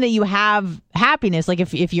just mean that you have happiness. Like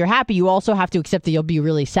if you're happy, you also have to accept that you'll be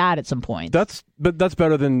really sad at some point. That's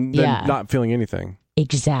better than not feeling anything.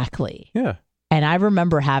 Exactly. Yeah. And I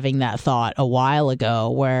remember having that thought a while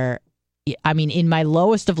ago where, I mean, in my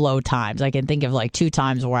lowest of low times, I can think of like 2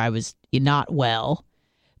 times where I was not well.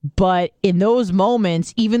 But in those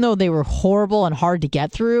moments, even though they were horrible and hard to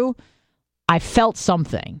get through, I felt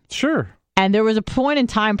something. Sure. And there was a point in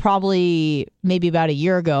time, probably maybe about a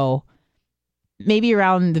year ago, maybe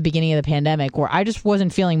around the beginning of the pandemic, where I just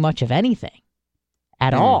wasn't feeling much of anything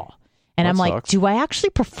at all. And I'm like, do I actually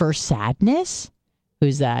prefer sadness?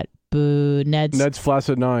 Who's that? Boo, Ned's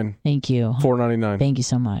Flaccid 9. Thank you. $4.99. Thank you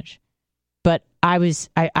so much. But I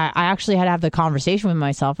actually had to have the conversation with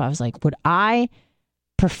myself. I was like, would I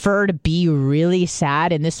prefer to be really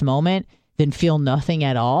sad in this moment than feel nothing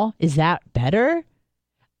at all? Is that better?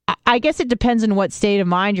 I guess it depends on what state of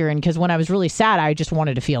mind you're in, because when I was really sad, I just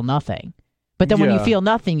wanted to feel nothing. But then when you feel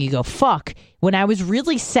nothing, you go, fuck. When I was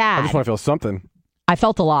really sad, I just want to feel something. I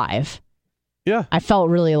felt alive. Yeah. I felt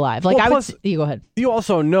really alive. Like, well, you go ahead. You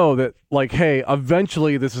also know that, like, hey,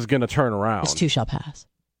 eventually this is going to turn around. This too shall pass.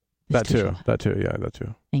 That too. Yeah, that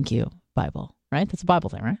too. Thank you, Bible. Right? That's a Bible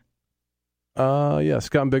thing, right? Yeah.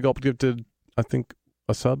 Scott and Big Up gifted, I think,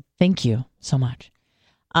 a sub. Thank you so much.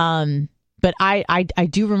 But I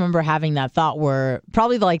do remember having that thought where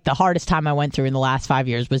probably like the hardest time I went through in the last 5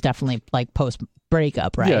 years was definitely like post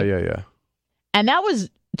breakup, right? Yeah. And that was,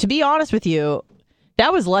 to be honest with you,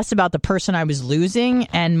 that was less about the person I was losing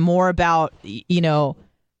and more about,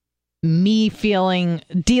 me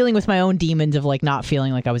dealing with my own demons of like not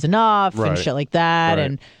feeling like I was enough and shit like that. Right.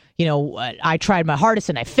 And, I tried my hardest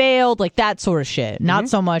and I failed, like that sort of shit. Mm-hmm. Not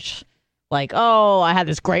so much like, oh, I had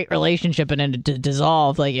this great relationship and then it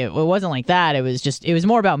dissolved. Like it wasn't like that. It was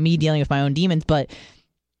more about me dealing with my own demons. But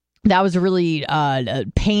that was a really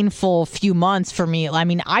painful few months for me. I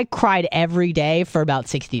mean, I cried every day for about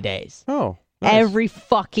 60 days. Oh, nice. Every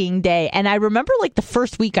fucking day. And I remember like the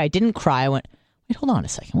first week I didn't cry. I went, wait, hold on a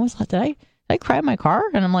second. What was that? Did I cry in my car?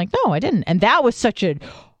 And I'm like, no, I didn't. And that was such an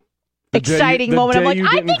exciting moment. I'm like,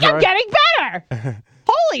 I think I'm getting better.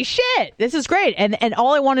 Holy shit. This is great. And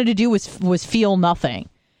all I wanted to do was feel nothing.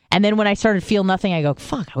 And then when I started feel nothing, I go,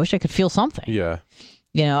 fuck, I wish I could feel something. Yeah.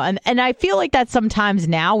 You know, and I feel like that sometimes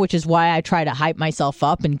now, which is why I try to hype myself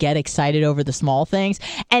up and get excited over the small things.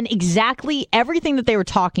 And exactly everything that they were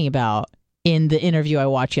talking about in the interview I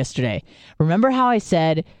watched yesterday. Remember how I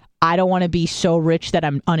said, I don't want to be so rich that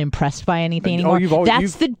I'm unimpressed by anything anymore?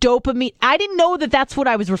 That's the dopamine. I didn't know that that's what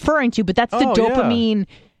I was referring to, but that's the dopamine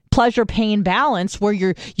pleasure pain balance where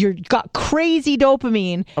you're got crazy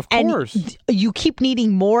dopamine. Of course. And you keep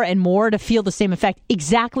needing more and more to feel the same effect,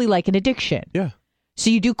 exactly like an addiction. Yeah. So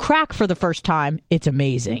you do crack for the first time. It's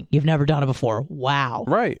amazing. You've never done it before. Wow.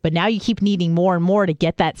 Right. But now you keep needing more and more to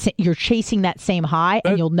get that. You're chasing that same high,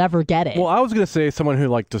 and you'll never get it. Well, I was going to say someone who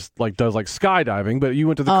does skydiving, but you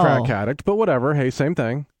went to the crack addict. But whatever. Hey, same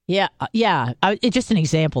thing. Yeah. Yeah. It's just an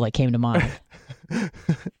example that came to mind.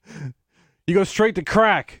 You go straight to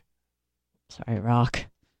crack. Sorry, Rock.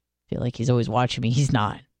 I feel like he's always watching me. He's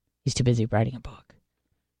not. He's too busy writing a book.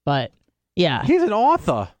 But yeah. He's an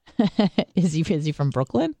author. Is he from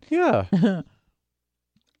Brooklyn? Yeah.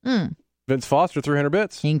 Vince Foster, 300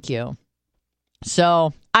 bits. Thank you.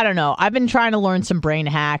 So, I don't know. I've been trying to learn some brain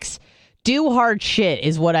hacks. Do hard shit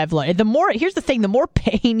is what I've learned. Here's the thing, the more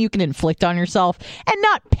pain you can inflict on yourself, and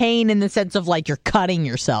not pain in the sense of like you're cutting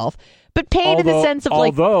yourself, but pain in the sense of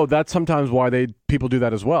like... Although, that's sometimes why people do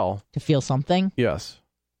that as well. To feel something? Yes.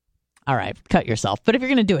 All right, cut yourself. But if you're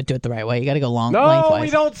going to do it the right way. You got to go lengthwise. No, we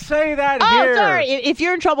don't say that here. Oh, sorry. If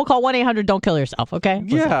you're in trouble, call 1-800-DON'T KILL YOURself, okay?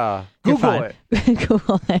 Listen, yeah. Google it.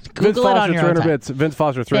 Google it. Google it on your own time. Vince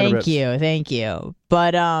Foster, 300 bits. Thank you.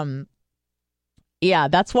 But, yeah,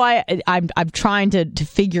 that's why I'm trying to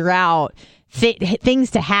figure out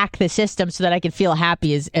things to hack the system so that I can feel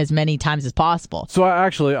happy as many times as possible. So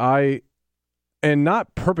I, and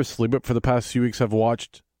not purposely, but for the past few weeks, have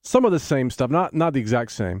watched some of the same stuff, not the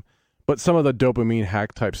exact same, but some of the dopamine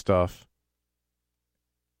hack type stuff,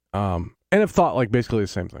 and have thought like basically the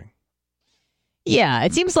same thing. Yeah,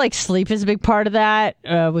 it seems like sleep is a big part of that,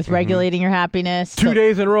 with regulating your happiness. 2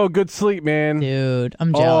 days in a row, good sleep, man. Dude,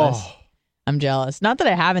 I'm jealous. I'm jealous. Not that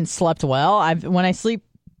I haven't slept well. When I sleep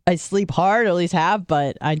hard, or at least have,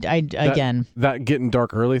 but again. That getting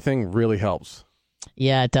dark early thing really helps.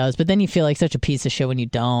 Yeah, it does. But then you feel like such a piece of shit when you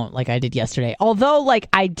don't, like I did yesterday. Although, like,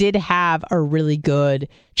 I did have a really good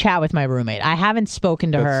chat with my roommate. I haven't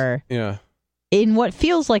spoken to her in what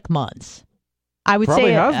feels like months. I would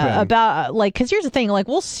Probably say about, like, because here's the thing, like,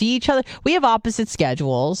 we'll see each other. We have opposite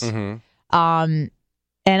schedules. Mm-hmm.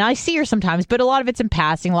 And I see her sometimes, but a lot of it's in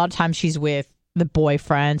passing. A lot of times she's with the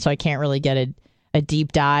boyfriend, so I can't really get a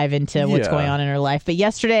deep dive into what's going on in her life. But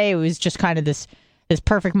yesterday, it was just kind of this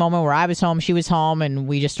perfect moment where I was home, she was home, and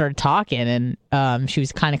we just started talking, and she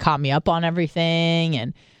was kind of caught me up on everything,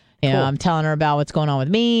 and you know, I'm telling her about what's going on with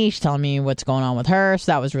me, she's telling me what's going on with her,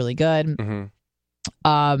 so that was really good.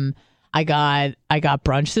 Mm-hmm. I got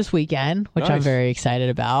brunch this weekend, which I'm very excited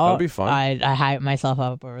about. That'll be fun. I hyped myself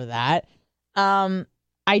up over that.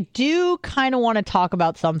 I do kind of want to talk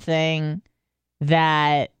about something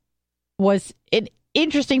that was an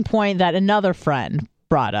interesting point that another friend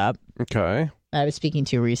brought up. Okay. I was speaking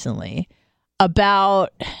to recently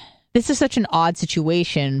about, this is such an odd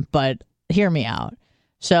situation, but hear me out.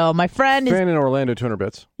 So my friend Fan in Orlando, 200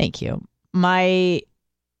 bits. Thank you. A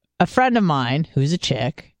friend of mine who's a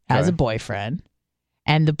chick has a boyfriend,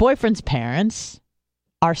 and the boyfriend's parents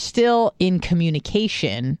are still in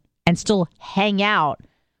communication and still hang out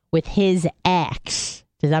with his ex.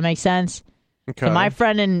 Does that make sense? Okay. So my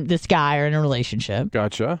friend and this guy are in a relationship.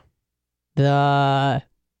 Gotcha. The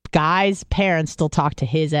guy's parents still talk to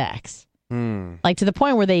his ex. Like to the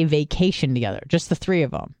point where they vacation together, just the three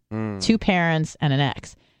of them. 2 parents and an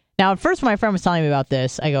ex. Now, at first, when my friend was telling me about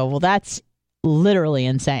this, I go, well, that's literally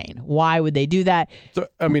insane. Why would they do that? So,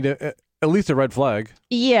 I mean, at least a red flag.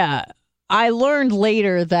 Yeah. I learned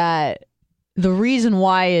later that the reason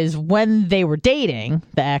why is when they were dating,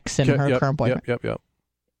 the ex and her current boyfriend,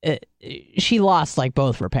 she lost like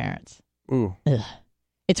both her parents. Ooh. Ugh.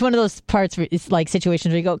 It's one of those parts where it's like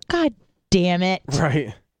situations where you go, God damn it.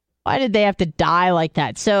 Right. Why did they have to die like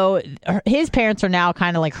that? So his parents are now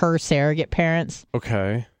kind of like her surrogate parents.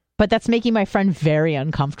 Okay. But that's making my friend very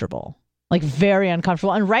uncomfortable. Like very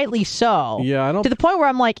uncomfortable, and rightly so. Yeah, I don't. To the point where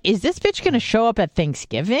I'm like, is this bitch going to show up at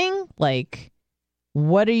Thanksgiving? Like,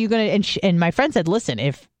 what are you going to... And my friend said, listen,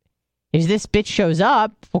 if If this bitch shows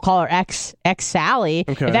up, we'll call her ex Sally.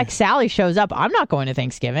 Okay. If ex Sally shows up, I'm not going to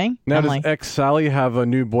Thanksgiving. Now, does ex Sally have a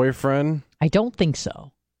new boyfriend? I don't think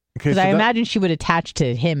so. Because I imagine she would attach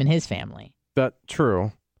to him and his family. That's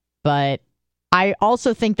true. But I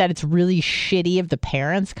also think that it's really shitty of the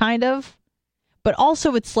parents, kind of. But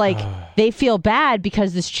also it's like they feel bad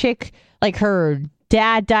because this chick, like her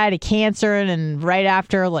dad died of cancer and right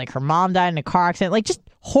after, like her mom died in a car accident. Like just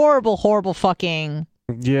horrible, horrible fucking...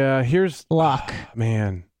 Yeah, here's luck.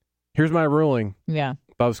 Man, here's my ruling. Yeah.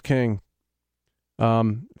 Buzz King.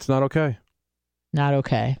 It's not okay. Not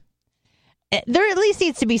okay. There at least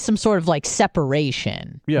needs to be some sort of like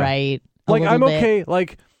separation, right? Like I'm okay.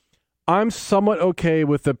 Like I'm somewhat okay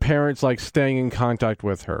with the parents like staying in contact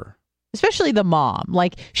with her. Especially the mom.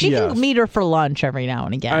 Like she can meet her for lunch every now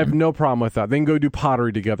and again. I have no problem with that. They can go do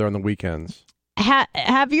pottery together on the weekends.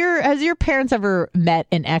 Has your parents ever met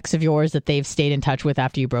an ex of yours that they've stayed in touch with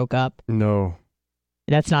after you broke up? No.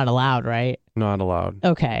 That's not allowed, right? Not allowed.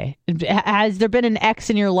 Okay. Has there been an ex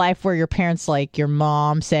in your life where your parents, like your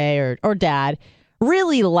mom, say, or dad,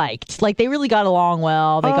 really liked? Like they really got along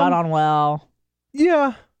well, they got on well?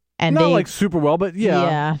 Yeah. And not like super well, but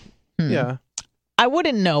yeah. Yeah. Yeah. I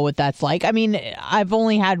wouldn't know what that's like. I mean, I've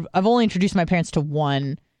only introduced my parents to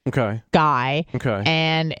one guy. Okay.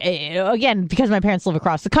 And again, because my parents live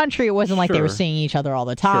across the country, it wasn't like they were seeing each other all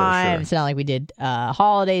the time. Sure. It's not like we did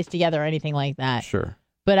holidays together or anything like that. Sure.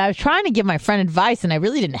 But I was trying to give my friend advice, and I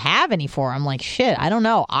really didn't have any for her. I'm like, shit, I don't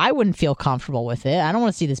know. I wouldn't feel comfortable with it. I don't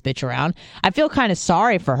want to see this bitch around. I feel kind of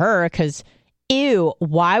sorry for her because, ew,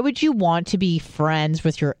 why would you want to be friends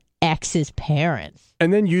with your ex's parents?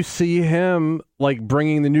 And then you see him like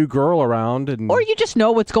bringing the new girl around, or you just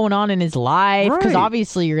know what's going on in his life because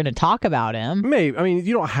obviously you're going to talk about him. Maybe. I mean,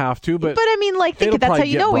 you don't have to, but I mean, like, think that's how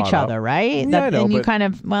you know each other, right? Yeah, I know, and you kind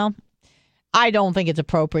of I don't think it's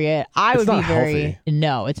appropriate. I would be healthy.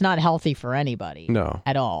 No, it's not healthy for anybody. No,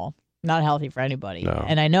 at all. Not healthy for anybody. No.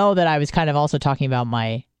 And I know that I was kind of also talking about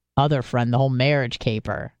my other friend, the whole marriage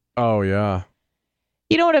caper. Oh yeah.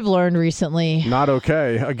 You know what I've learned recently? Not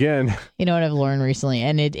okay. Again. You know what I've learned recently?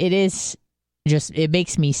 And it is just, it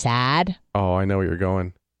makes me sad. Oh, I know where you're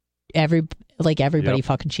going. Everybody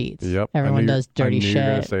fucking cheats. Yep. Everyone does dirty shit. You were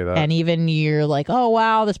gonna say that. And even you're like, oh,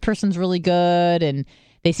 wow, this person's really good. And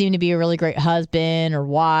they seem to be a really great husband or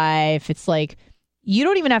wife. It's like, you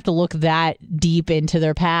don't even have to look that deep into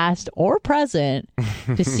their past or present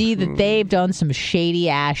to see that they've done some shady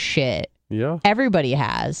ass shit. Yeah. Everybody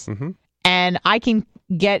has. Mm-hmm. And I can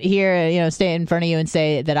get here, stay in front of you and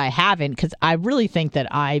say that I haven't, because I really think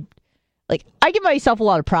that I give myself a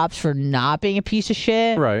lot of props for not being a piece of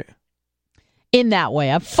shit. Right. In that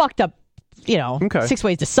way. I've fucked up, 6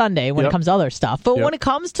 ways to Sunday when it comes to other stuff. But when it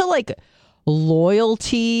comes to like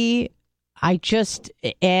loyalty, I can't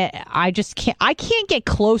get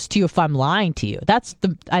close to you if I'm lying to you.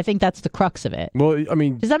 I think that's the crux of it. Well, I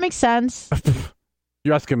mean, does that make sense?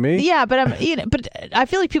 You're asking me? Yeah, but but I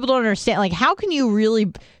feel like people don't understand. Like, how can you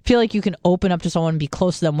really feel like you can open up to someone and be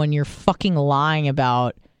close to them when you're fucking lying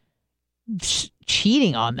about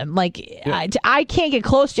cheating on them? Like, I can't get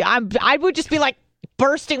close to you. I would just be like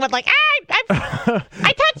bursting with like, I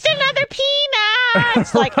touched another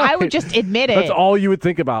peanut. Like, I would just admit it. That's all you would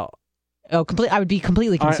think about. Oh, I would be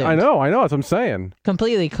completely consumed. I know. That's what I'm saying.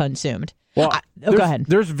 Completely consumed. Well, go ahead.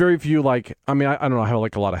 There's very few, I don't know, I have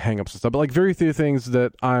like a lot of hangups and stuff, but like very few things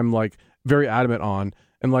that I'm like very adamant on,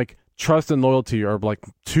 and like trust and loyalty are like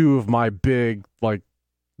two of my big, like,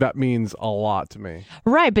 that means a lot to me.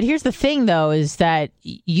 Right, but here's the thing though, is that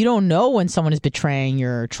you don't know when someone is betraying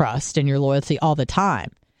your trust and your loyalty all the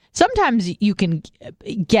time. Sometimes you can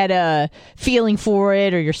get a feeling for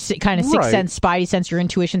it, or your kind of sixth sense, spidey sense, your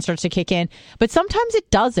intuition starts to kick in, but sometimes it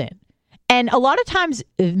doesn't. And a lot of times,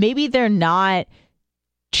 maybe they're not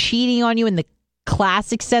cheating on you in the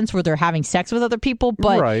classic sense where they're having sex with other people,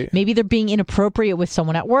 but maybe they're being inappropriate with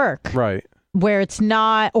someone at work. Right. Where it's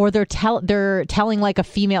not, or they're telling like a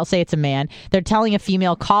female, say it's a man, they're telling a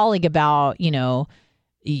female colleague about, you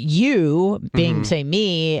being, say,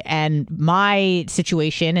 me and my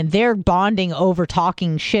situation, and they're bonding over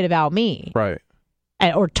talking shit about me. Right.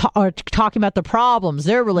 Or talking about the problems,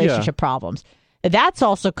 their relationship problems. That's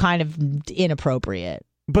also kind of inappropriate.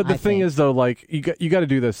 But the thing is, though, like you got to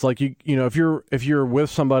do this. Like if you're with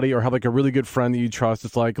somebody or have like a really good friend that you trust,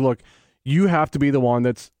 it's like, look, you have to be the one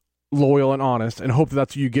that's loyal and honest, and hope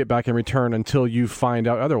that's what you get back in return until you find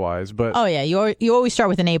out otherwise. But you always start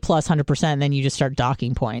with an A+ 100%, and then you just start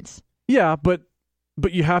docking points. Yeah, but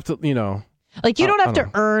you have to, Like, you don't have to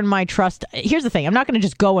earn my trust. Here's the thing. I'm not going to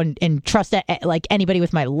just go and trust like anybody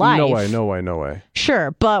with my life. No way.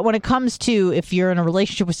 Sure. But when it comes to if you're in a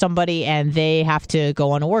relationship with somebody and they have to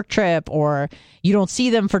go on a work trip, or you don't see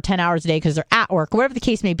them for 10 hours a day because they're at work, whatever the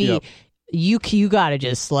case may be, you got to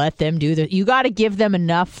just let them do that. You got to give them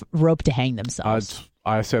enough rope to hang themselves.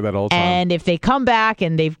 I say that all the time. And if they come back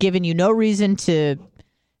and they've given you no reason to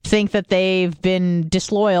think that they've been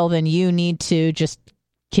disloyal, then you need to just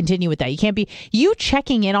continue with that. You can't be you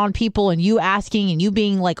checking in on people and you asking and you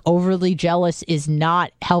being like overly jealous is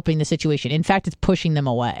not helping the situation. In fact, it's pushing them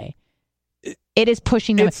away. It is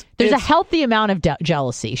pushing them. There's a healthy amount of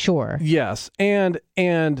jealousy, sure. Yes, and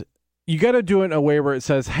you got to do it in a way where it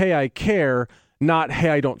says, "Hey, I care," not "Hey,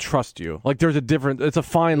 I don't trust you." Like there's a different. It's a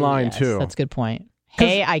fine line too. That's a good point.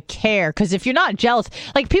 Hey, I care, because if you're not jealous,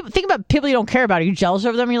 like think about people you don't care about. Are you jealous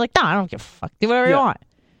over them? And you're like, no, I don't give a fuck. Do whatever you want.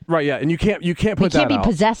 Right, yeah, and you can't put that out. You can't be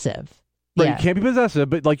possessive. Right, you can't be possessive,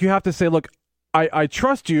 but like you have to say, look, I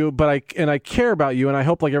trust you, but I care about you, and I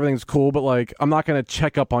hope like everything's cool, but like I'm not going to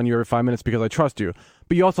check up on you every 5 minutes because I trust you.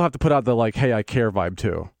 But you also have to put out the like, hey, I care vibe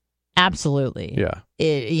too. Absolutely.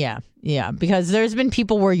 Yeah. Yeah. Because there's been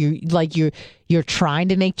people where you're trying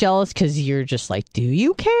to make jealous because you're just like, do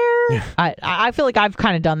you care? Yeah. I feel like I've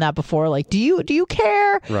kind of done that before. Like, do you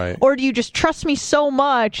care? Right. Or do you just trust me so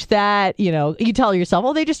much that, you tell yourself,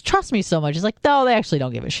 oh, they just trust me so much. It's like, no, they actually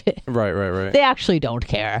don't give a shit. Right. They actually don't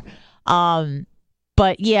care.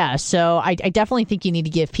 But yeah, so I definitely think you need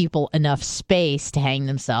to give people enough space to hang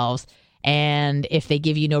themselves. And if they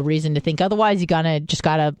give you no reason to think otherwise, you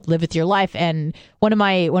gotta live with your life. And one of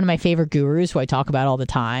my favorite gurus who I talk about all the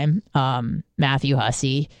time, Matthew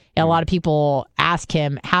Hussey, and a lot of people ask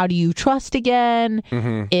him, how do you trust again?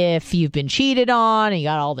 Mm-hmm. If you've been cheated on and you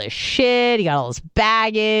got all this shit, you got all this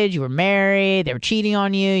baggage, you were married, they were cheating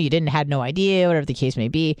on you, you had no idea, whatever the case may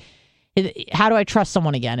be. How do I trust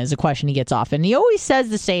someone again is a question he gets often. And he always says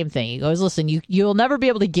the same thing. He goes, listen, you'll never be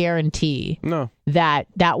able to guarantee that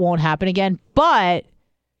won't happen again, but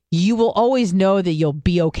you will always know that you'll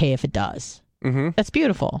be okay if it does. Mm-hmm. That's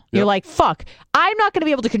beautiful. Yep. You're like, fuck, I'm not going to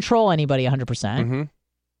be able to control anybody 100%, mm-hmm.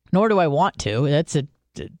 nor do I want to. That's a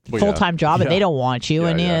full-time job, and they don't want you,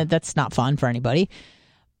 and that's not fun for anybody.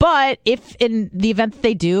 But if in the event that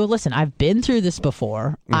they do, listen, I've been through this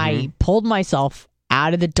before. Mm-hmm. I pulled myself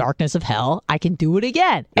out of the darkness of hell. I can do it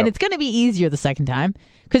again. Yep. And it's going to be easier the second time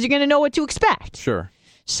because you're going to know what to expect. Sure.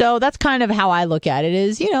 So that's kind of how I look at it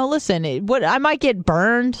is, listen, I might get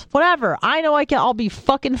burned, whatever. I know I'll be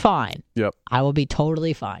fucking fine. Yep. I will be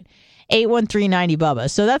totally fine. 813-90-BUBBA.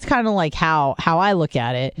 So that's kind of like how I look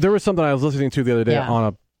at it. There was something I was listening to the other day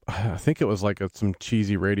on I think it was like some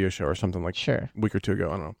cheesy radio show or something like a week or two ago.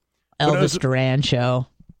 I don't know. Elvis Duran show.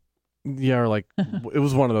 Yeah, or like, it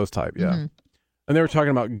was one of those type, yeah. Mm-hmm. And they were talking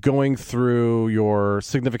about going through your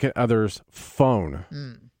significant other's phone.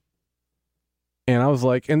 Mm. And I was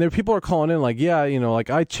like, and there people are calling in like, yeah, like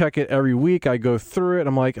I check it every week. I go through it.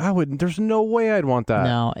 I'm like, there's no way I'd want that.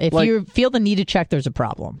 No, if you feel the need to check, there's a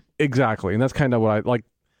problem. Exactly. And that's kind of what I like.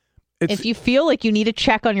 If you feel like you need to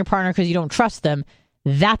check on your partner because you don't trust them,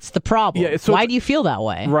 that's the problem. Yeah, why do you feel that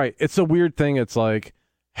way? Right. It's a weird thing. It's like,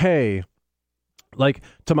 hey, like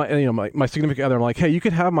to my significant other, I'm like, hey, you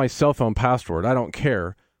could have my cell phone password. I don't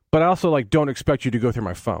care. But I also like don't expect you to go through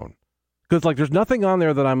my phone. Because like there's nothing on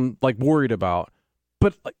there that I'm like worried about.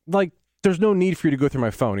 But like there's no need for you to go through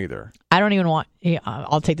my phone either. I don't even want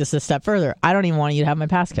I'll take this a step further. I don't even want you to have my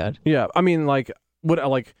passcode. Yeah. I mean like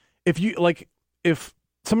if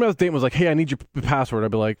somebody else dating was like, hey, I need your password,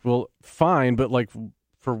 I'd be like, well, fine, but like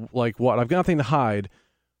for like what? I've got nothing to hide.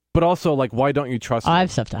 But also like why don't you trust me? I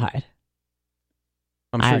have stuff to hide.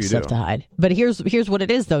 I'm sure I have stuff to hide. But here's what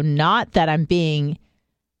it is, though. Not that I'm being,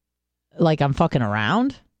 like, I'm fucking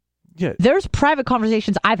around. Yeah. There's private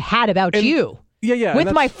conversations I've had about you. Yeah.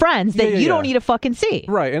 With my friends that you don't need to fucking see.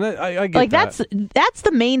 Right, and I get that. That's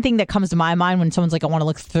the main thing that comes to my mind when someone's like, I want to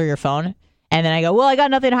look through your phone. And then I go, well, I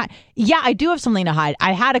got nothing to hide. Yeah, I do have something to hide.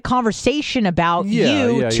 I had a conversation about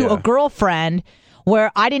you to a girlfriend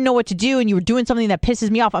where I didn't know what to do, and you were doing something that pisses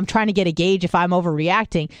me off. I'm trying to get a gauge if I'm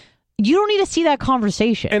overreacting. You don't need to see that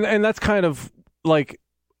conversation. And that's kind of like,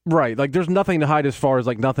 right, like there's nothing to hide as far as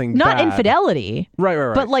like nothing Not bad. Infidelity.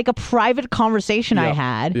 Right. But like a private conversation I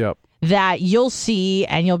had that you'll see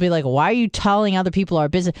and you'll be like, why are you telling other people our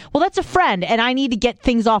business? Well, that's a friend and I need to get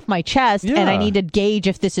things off my chest and I need to gauge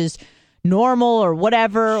if this is normal or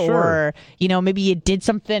whatever, or, maybe you did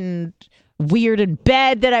something weird in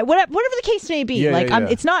bed that whatever the case may be.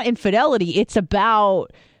 It's not infidelity. It's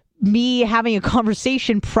about me having a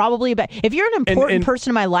conversation probably about, if you're an important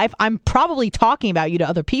person in my life, I'm probably talking about you to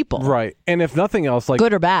other people. Right. And if nothing else, like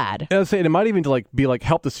good or bad. I was saying, it might even be like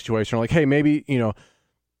help the situation, or like, hey, maybe,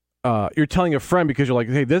 you're telling a friend because you're like,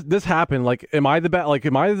 hey, this happened. Like, am I the bad? Like,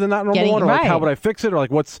 am I the not normal one? Or like, how would I fix it? Or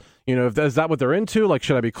like, what's, is that what they're into? Like,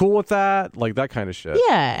 should I be cool with that? Like that kind of shit.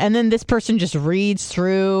 Yeah. And then this person just reads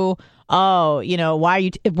through,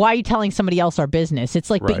 why are you telling somebody else our business? It's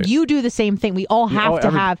like, but you do the same thing. We all have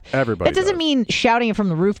to have. Everybody. That doesn't mean shouting it from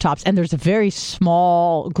the rooftops. And there's a very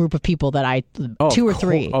small group of people that two or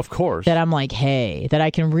three, of course, that I'm like, hey, that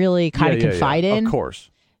I can really kind of confide in. Of course.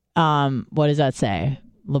 What does that say?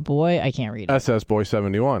 LeBoy? I can't read it. SS Boy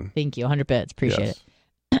 71. Thank you. 100 bits. Appreciate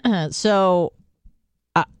it. So,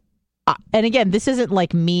 and again, this isn't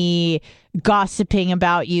like me gossiping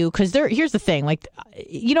about you, because here's the thing, like,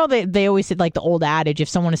 they always said, like, the old adage, if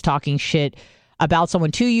someone is talking shit about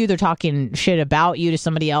someone to you, they're talking shit about you to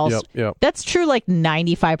somebody else. Yep. That's true like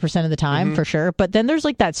 95% of the time, for sure. But then there's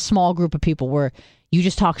like that small group of people where you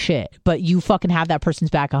just talk shit, but you fucking have that person's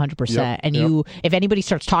back 100%. And if anybody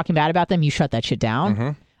starts talking bad about them, you shut that shit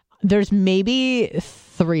down. There's maybe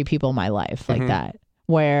 3 people in my life like that,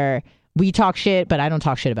 where we talk shit, but I don't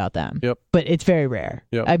talk shit about them. But it's very rare.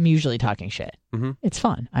 I'm usually talking shit. It's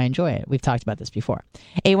fun. I enjoy it. We've talked about this before.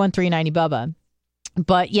 81390 Bubba.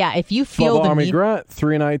 But yeah, if you feel Bubba Army Grunt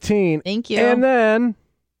 319. Thank you. And then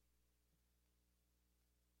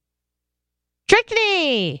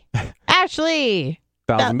Trickney, Ashley.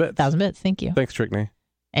 1,000 bits. 1,000 bits. Thank you. Thanks, Trickney.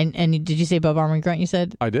 And did you say Bubba Army Grunt? You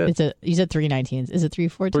said I did. You said 319. Is it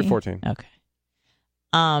 314? 314. Okay.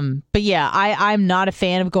 But yeah, I'm not a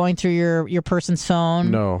fan of going through your person's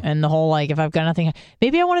phone. No. And the whole, like, if I've got nothing,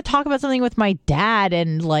 maybe I want to talk about something with my dad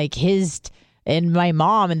and like and my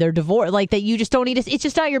mom and their divorce, like that you just don't need to, it's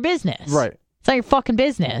just not your business. Right. It's not your fucking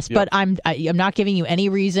business. But I'm not giving you any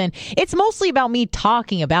reason. It's mostly about me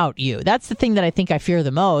talking about you. That's the thing that I think I fear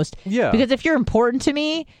the most. Yeah. Because if you're important to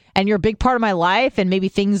me and you're a big part of my life and maybe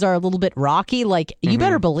things are a little bit rocky, like you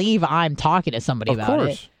better believe I'm talking to somebody about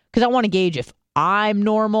it. Because I want to gauge if I'm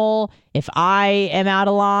normal, if I am out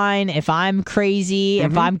of line, if I'm crazy,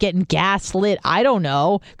 if I'm getting gaslit. I don't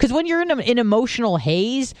know. Because when you're in an emotional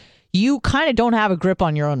haze, you kind of don't have a grip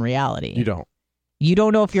on your own reality. You don't. You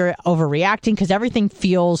don't know if you're overreacting because everything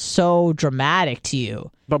feels so dramatic to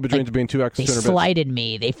you. Bubba Dreams being 2x. They slighted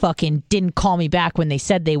me. They fucking didn't call me back when they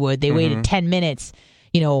said they would. They waited 10 minutes.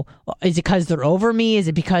 Is it because they're over me? Is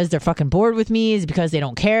it because they're fucking bored with me? Is it because they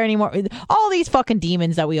don't care anymore? All these fucking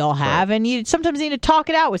demons that we all have, and you sometimes need to talk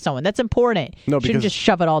it out with someone. That's important. No, you shouldn't just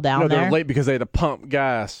shove it all down there. They're late because they had to pump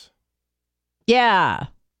gas. Yeah.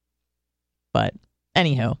 But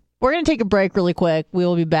anywho, we're going to take a break really quick. We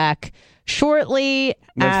will be back shortly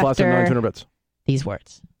after 900 bits. These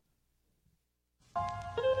words.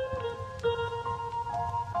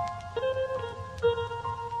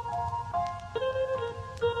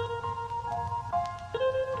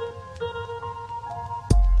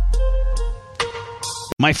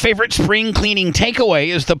 My favorite spring cleaning takeaway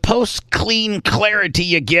is the post-clean clarity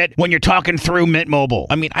you get when you're talking through Mint Mobile.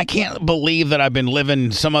 I mean, I can't believe that I've been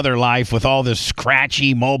living some other life with all this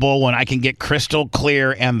scratchy mobile when I can get crystal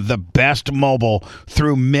clear and the best mobile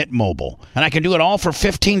through Mint Mobile. And I can do it all for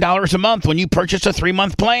 $15 a month when you purchase a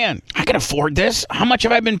 3-month plan. I can afford this. How much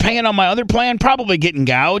have I been paying on my other plan? Probably getting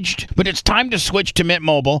gouged. But it's time to switch to Mint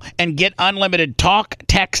Mobile and get unlimited talk,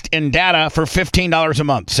 text, and data for $15 a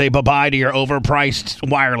month. Say bye-bye to your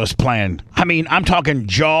overpriced wireless plan. I mean, I'm talking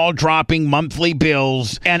jaw-dropping monthly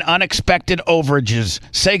bills and unexpected overages.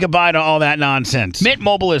 Say goodbye to all that nonsense. Mint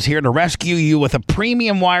Mobile is here to rescue you with a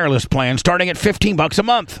premium wireless plan starting at $15 a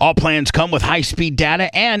month. All plans come with high-speed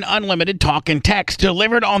data and unlimited talk and text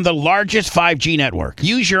delivered on the largest 5G network.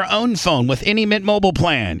 Use your own phone with any Mint Mobile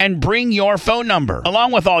plan and bring your phone number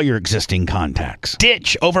along with all your existing contacts.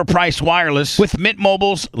 Ditch overpriced wireless with Mint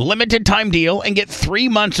Mobile's limited time deal and get 3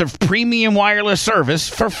 months of premium wireless service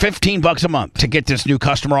for $15 a month. To get this new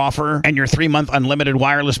customer offer and your 3-month unlimited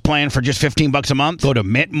wireless plan for just $15 a month, go to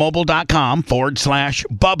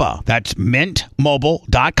mintmobile.com/Bubba. That's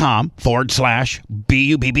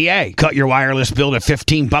mintmobile.com/BUBBA. Cut your wireless bill to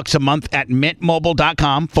 $15 a month at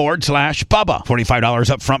mintmobile.com/Bubba. $45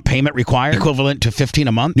 upfront payment required, equivalent to $15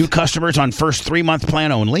 a month. New customers on first 3-month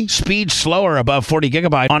plan only. Speed slower above 40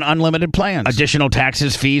 gigabyte on unlimited plans. Additional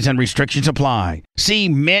taxes, fees, and restrictions apply. See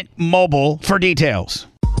Mint Mobile for details.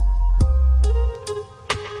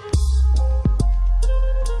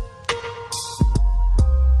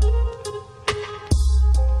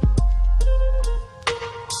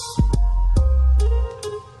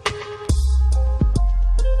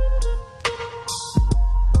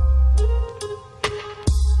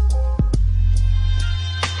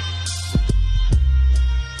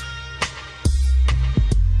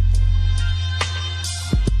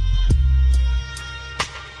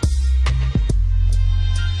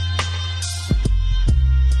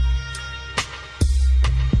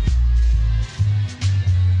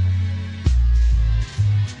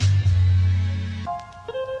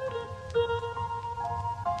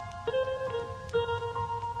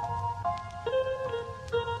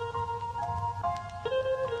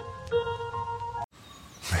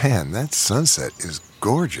 Man, that sunset is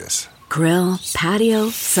gorgeous. Grill, patio,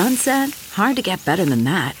 sunset. Hard to get better than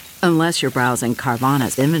that. Unless you're browsing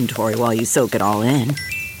Carvana's inventory while you soak it all in.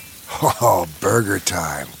 Oh, burger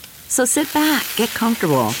time. So sit back, get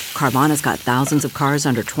comfortable. Carvana's got thousands of cars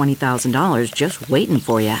under $20,000 just waiting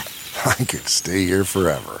for you. I could stay here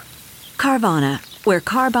forever. Carvana, where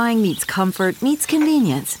car buying meets comfort meets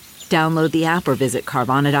convenience. Download the app or visit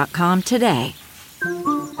Carvana.com today.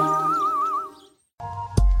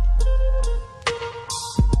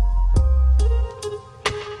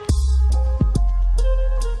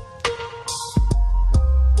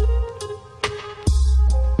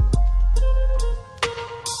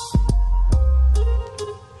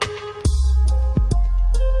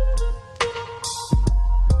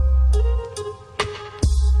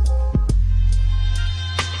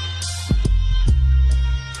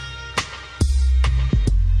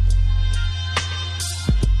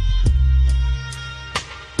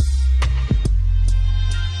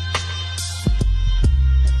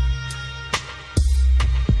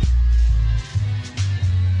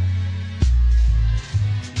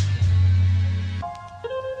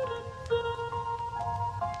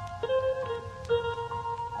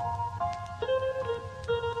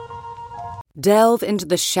 Delve into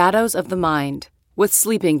the shadows of the mind with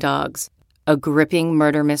Sleeping Dogs, a gripping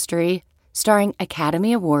murder mystery starring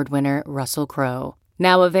Academy Award winner Russell Crowe.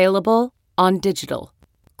 Now available on digital.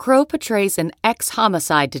 Crowe portrays an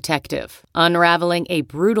ex-homicide detective unraveling a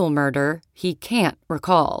brutal murder he can't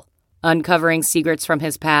recall. Uncovering secrets from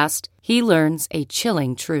his past, he learns a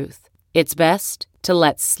chilling truth. It's best to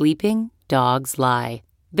let sleeping dogs lie.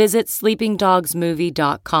 Visit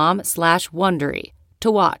sleepingdogsmovie.com/Wondery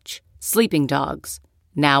to watch Sleeping Dogs,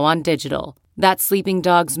 now on digital. That's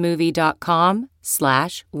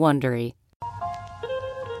sleepingdogsmovie.com/Wondery.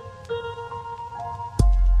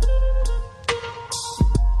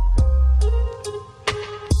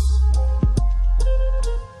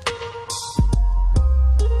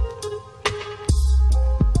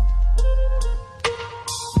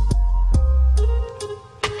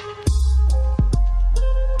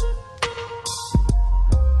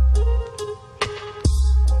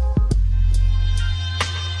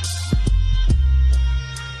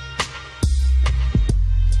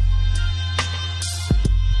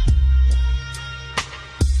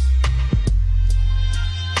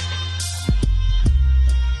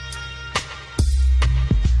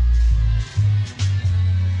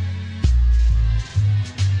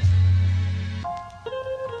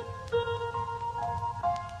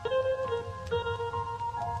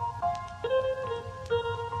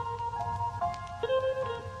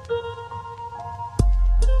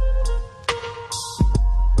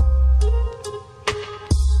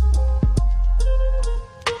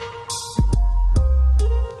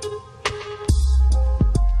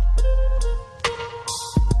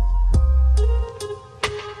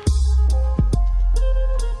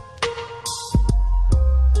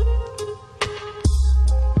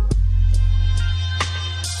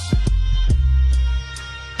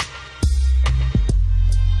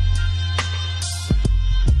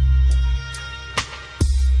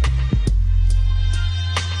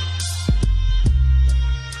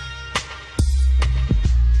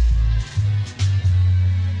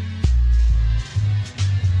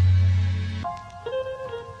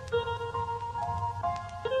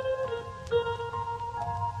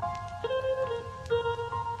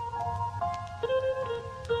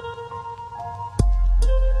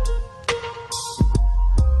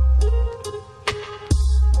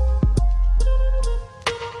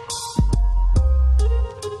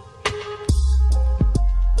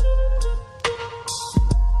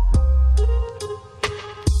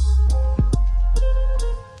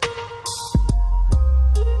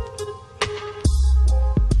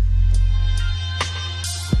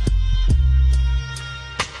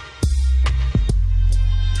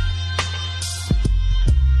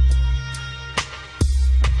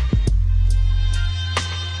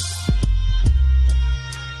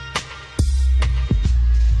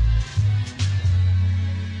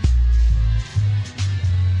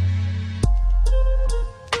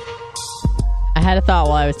 I had a thought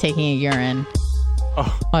while I was taking a urine.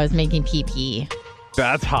 Oh, While I was making pee-pee.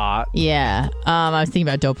 that's hot. Yeah. I was thinking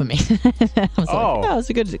about dopamine. I was like, oh, it was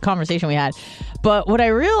a good conversation we had. But what I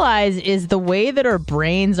realize is the way that our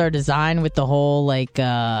brains are designed with the whole like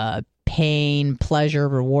pain, pleasure,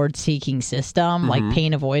 reward seeking system, like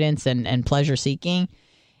pain avoidance and pleasure seeking.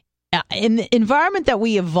 In the environment that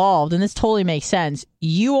we evolved, and this totally makes sense,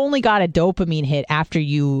 you only got a dopamine hit after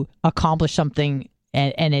you accomplished something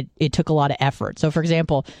and it took a lot of effort. So, for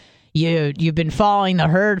example, You've been following the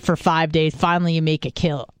herd for 5 days. Finally, you make a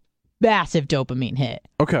kill. Massive dopamine hit.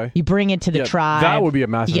 Okay. You bring it to the tribe. That would be a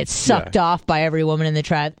massive. You get sucked off by every woman in the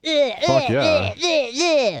tribe. Fuck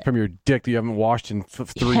yeah. From your dick that you haven't washed in 3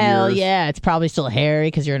 years. Hell yeah. It's probably still hairy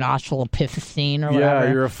because you're an Australopithecine or whatever.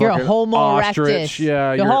 Yeah, you're a Homo ostrich. erectus.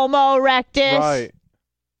 Yeah, you're Homo erectus. Right.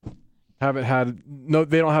 Haven't had... No,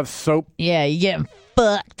 they don't have soap. Yeah, you're getting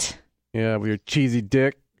fucked. Yeah, with your cheesy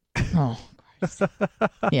dick. Oh, Christ.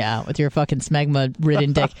 Yeah, with your fucking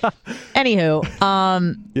smegma-ridden dick. Anywho,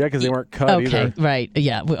 yeah, because they weren't cut either. Okay, right.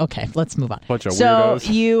 Yeah, okay, let's move on. Bunch of weirdos.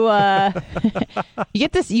 So you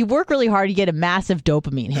get this, you work really hard, you get a massive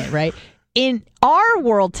dopamine hit, right? In our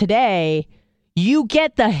world today, you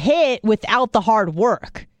get the hit without the hard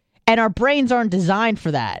work. And our brains aren't designed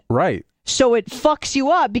for that. Right. So it fucks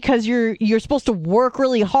you up because you're supposed to work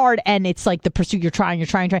really hard and it's like the pursuit. You're trying.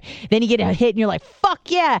 Then you get a hit and you're like, fuck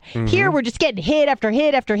yeah. Mm-hmm. Here we're just getting hit after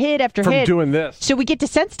hit after hit after hit. From doing this. So we get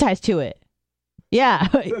desensitized to it. Yeah.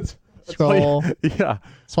 Scroll. Yeah.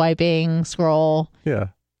 Swiping, scroll. Yeah.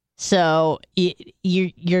 So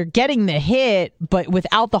you're getting the hit, but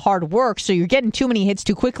without the hard work. So you're getting too many hits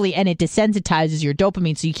too quickly and it desensitizes your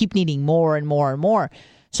dopamine. So you keep needing more and more and more.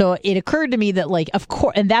 So it occurred to me that, like, of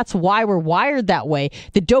course, and that's why we're wired that way.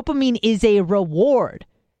 The dopamine is a reward.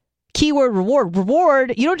 Keyword reward.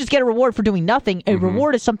 Reward, you don't just get a reward for doing nothing. A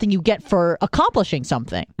reward is something you get for accomplishing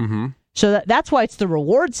something. Mm-hmm. So that's why it's the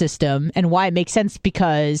reward system and why it makes sense,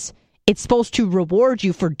 because it's supposed to reward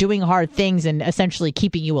you for doing hard things and essentially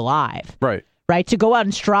keeping you alive. Right. Right, to go out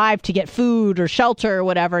and strive to get food or shelter or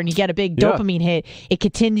whatever, and you get a big dopamine hit. It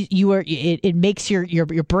continues. It makes your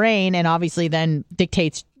brain, and obviously then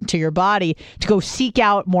dictates to your body to go seek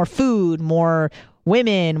out more food, more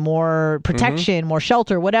women, more protection, more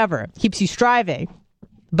shelter, whatever. Keeps you striving.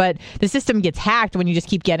 But the system gets hacked when you just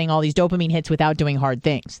keep getting all these dopamine hits without doing hard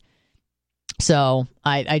things. So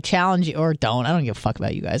I challenge you, or don't. I don't give a fuck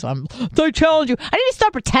about you guys. I challenge you. I need to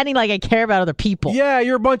stop pretending like I care about other people. Yeah,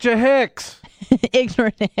 you're a bunch of hicks.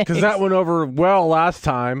 Ignorant hicks. Because that went over well last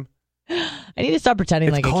time. I need to stop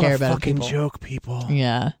pretending like I care about people. It's a fucking joke, people.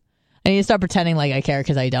 Yeah. I need to stop pretending like I care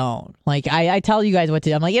because I don't. Like, I tell you guys what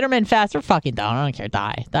to do. I'm like, intermittent fast or fucking don't. I don't care.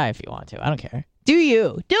 Die if you want to. I don't care. Do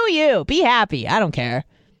you. Be happy. I don't care.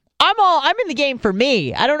 I'm in the game for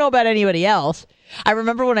me. I don't know about anybody else. I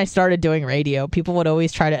remember when I started doing radio, people would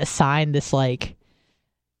always try to assign this like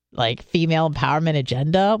female empowerment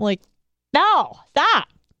agenda. I'm like, no, stop.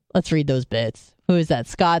 Let's read those bits. Who is that?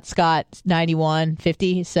 Scott 91,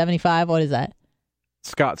 50, 75. What is that?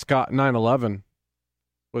 Scott 911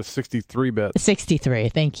 was 63 bits. 63.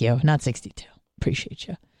 Thank you. Not 62. Appreciate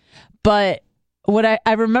you. But what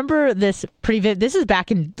I remember this this is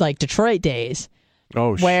back in like Detroit days.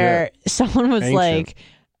 Oh, where shit. Someone was Ancient. Like,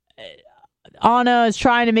 Anna is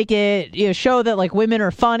trying to make it, show that like women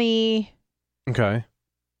are funny. Okay.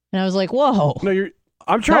 And I was like, whoa. No,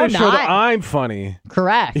 I'm trying to show that I'm funny.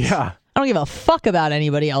 Correct. Yeah. I don't give a fuck about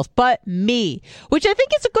anybody else but me, which I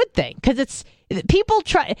think is a good thing, because everyone's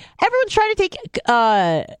trying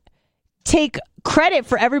to take credit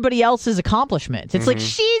for everybody else's accomplishments. It's like,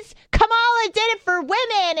 Kamala did it for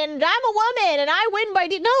women, and I'm a woman, and I win by...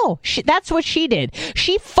 No, that's what she did.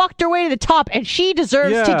 She fucked her way to the top, and she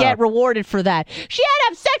deserves to get rewarded for that. She had to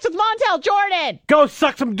have sex with Montel Jordan. Go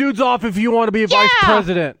suck some dudes off if you want to be a vice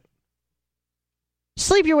president.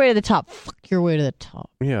 Sleep your way to the top. Fuck your way to the top.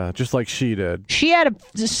 Yeah, just like she did. She had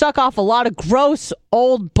to suck off a lot of gross,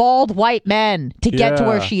 old, bald, white men to get to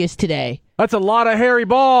where she is today. That's a lot of hairy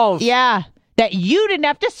balls. Yeah, that you didn't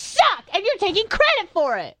have to suck, and you're taking credit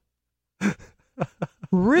for it.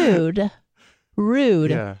 Rude.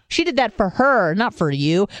 Yeah. She did that for her, not for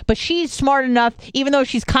you. But she's smart enough, even though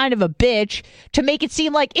she's kind of a bitch, to make it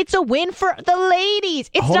seem like it's a win for the ladies.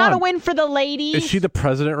 It's not a win for the ladies. Is she the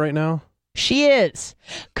president right now? She is.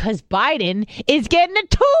 Because Biden is getting a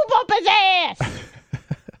tube up his ass.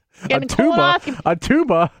 A tuba? A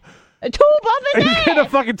tuba up his ass. He's getting a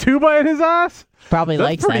fucking tuba in his ass? Probably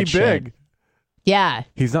likes that shit. That's pretty big. Yeah.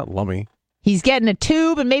 He's not Lummy. He's getting a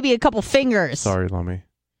tube and maybe a couple fingers. Sorry, Lummy.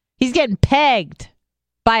 He's getting pegged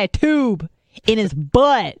by a tube in his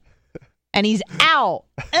butt. And he's out.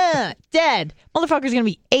 Dead. Motherfucker's going to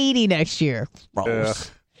be 80 next year. Gross.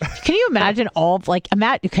 Can you imagine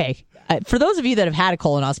okay. For those of you that have had a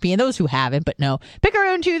colonoscopy and those who haven't, but no,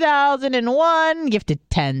 Pickeroon 2001 gifted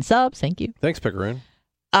 10 subs. Thank you. Thanks, Pickeroon.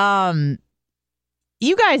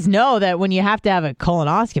 You guys know that when you have to have a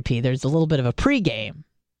colonoscopy, there's a little bit of a pregame.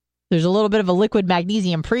 There's a little bit of a liquid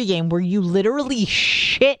magnesium pregame where you literally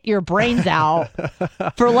shit your brains out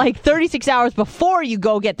for like 36 hours before you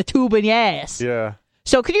go get the tube in your ass. Yeah.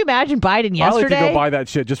 So could you imagine Biden yesterday? I like to go buy that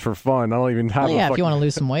shit just for fun. I don't even have if you want to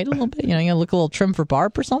lose some weight a little bit, you know, look a little trim for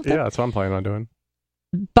Barb or something. Yeah, that's what I'm planning on doing.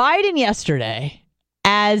 Biden yesterday,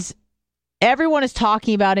 as everyone is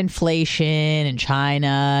talking about inflation and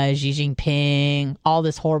China, Xi Jinping, all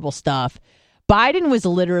this horrible stuff, Biden was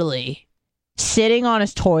literally sitting on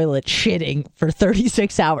his toilet shitting for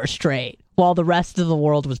 36 hours straight while the rest of the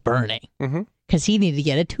world was burning because he needed to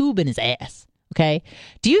get a tube in his ass. Okay.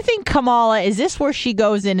 Do you think Kamala, is this where she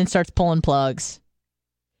goes in and starts pulling plugs?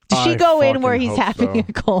 Does she go in where he's having a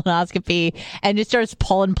colonoscopy and just starts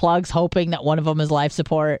pulling plugs, hoping that one of them is life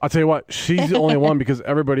support? I'll tell you what, she's the only one because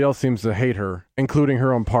everybody else seems to hate her, including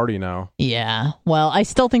her own party now. Yeah. Well, I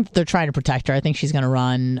still think that they're trying to protect her. I think she's going to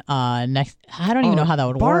run next. I don't even know how that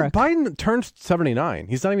would work. Biden turns 79.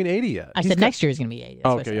 He's not even 80 yet. I said next year he's going to be 80.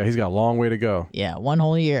 Okay, yeah, he's got a long way to go. Yeah, one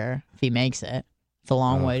whole year if he makes it. It's a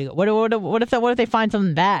long way to go. What if they find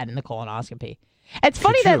something bad in the colonoscopy? It's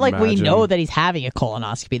funny that we know that he's having a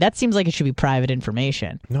colonoscopy. That seems like it should be private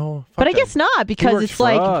information. No, but I guess not because it's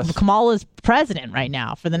like us. Kamala's president right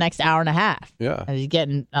now for the next hour and a half. Yeah, and he's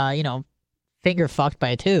getting finger fucked by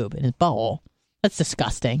a tube in his butthole. That's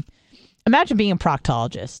disgusting. Imagine being a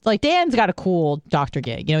proctologist. Like, Dan's got a cool doctor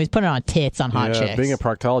gig. You know, he's putting on tits on hot chicks. Being a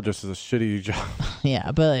proctologist is a shitty job.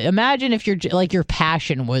 Yeah, but imagine if your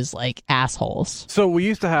passion was like assholes. So we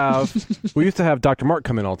used to have Dr. Mark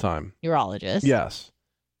come in all the time. Urologist. Yes.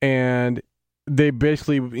 And they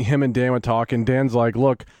basically, him and Dan would talk, and Dan's like,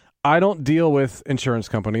 look, I don't deal with insurance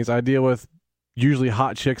companies. I deal with usually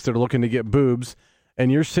hot chicks that are looking to get boobs,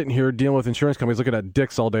 and you're sitting here dealing with insurance companies looking at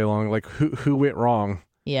dicks all day long. Like, who went wrong?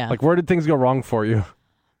 Yeah. Like, where did things go wrong for you?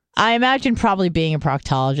 I imagine probably being a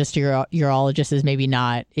proctologist or urologist is maybe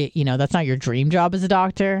not, that's not your dream job as a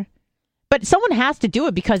doctor. But someone has to do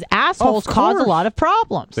it because assholes cause a lot of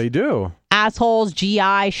problems. They do. Assholes,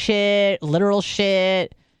 GI shit, literal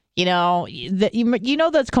shit. You know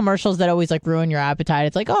those commercials that always like ruin your appetite.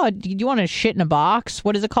 It's like, oh, do you want to shit in a box?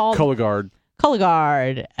 What is it called? Cologuard.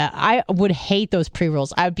 I would hate those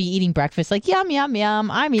pre-rolls. I would be eating breakfast like, yum, yum,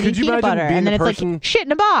 yum. I'm eating peanut butter. And then it's like, shit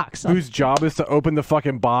in a box. Whose job is to open the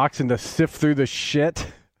fucking box and to sift through the shit?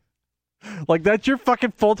 Like, that's your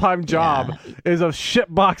fucking full-time job, is a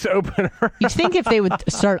shit box opener. You'd think if they would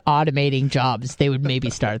start automating jobs, they would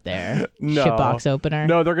maybe start there. No. Shit box opener.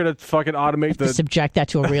 No, they're going to fucking automate to subject that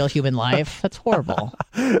to a real human life. That's horrible.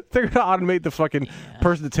 They're going to automate the fucking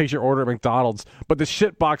person that takes your order at McDonald's. But the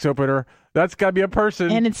shit box opener, that's got to be a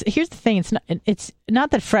person. And here's the thing. It's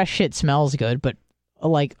not that fresh shit smells good, but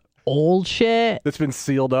like old shit. That's been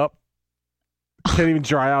sealed up. Can't even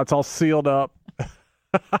dry out. It's all sealed up.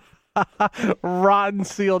 Rotten,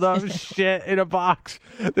 sealed up shit in a box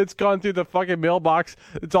that's gone through the fucking mailbox.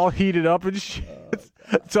 It's all heated up and shit.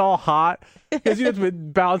 It's all hot. Because it's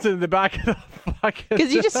been bouncing in the back of the fucking...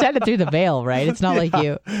 Because you just sent it through the mail, right? It's not like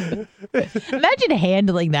you... Imagine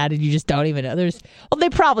handling that and you just don't even know. They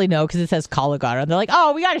probably know because it says Cologuard. And they're like,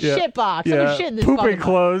 oh, we got a shit box. Yeah. I'm shit in this pooping box.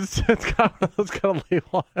 clothes. It's got a label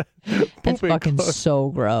on it. That's fucking so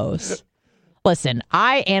gross. Listen,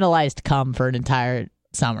 I analyzed cum for an entire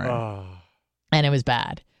summer, and it was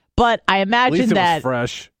bad. But I imagine that was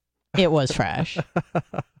fresh. It was fresh.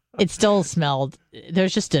 It still smelled.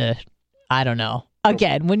 There's just I don't know.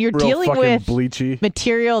 Again, when you're dealing with bleachy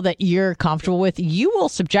material that you're comfortable with, you will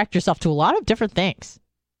subject yourself to a lot of different things.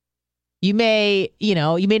 You may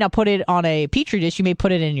not put it on a petri dish. You may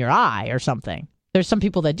put it in your eye or something. There's some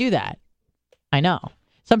people that do that. I know.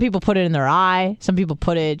 Some people put it in their eye. Some people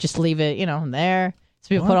just leave it, in there.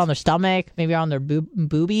 Some people put it on their stomach, maybe on their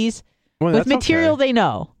boobies. Well, with material they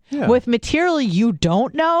know. Yeah. With material you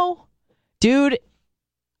don't know, dude,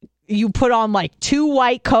 you put on like 2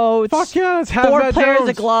 white coats, 4 pairs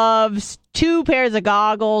of gloves, 2 pairs of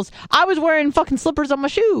goggles. I was wearing fucking slippers on my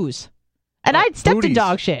shoes. And I'd stepped in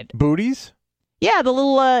dog shit. Booties? Yeah, the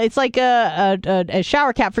little, it's like a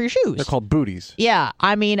shower cap for your shoes. They're called booties. Yeah,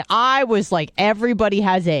 I mean, I was like, everybody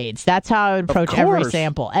has AIDS. That's how I would approach every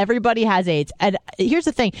sample. Everybody has AIDS. And here's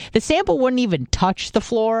the thing. The sample wouldn't even touch the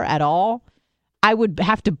floor at all. I would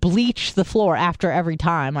have to bleach the floor after every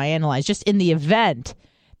time I analyze, just in the event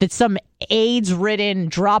that some AIDS-ridden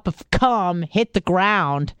drop of cum hit the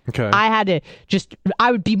ground. Okay.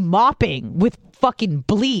 I would be mopping with fucking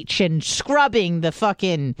bleach and scrubbing the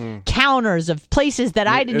fucking counters of places that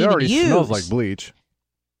I didn't even use. It smells like bleach.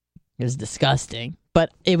 It was disgusting. But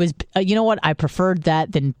it was, you know what? I preferred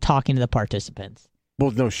that than talking to the participants. Well,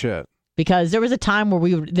 no shit. Because there was a time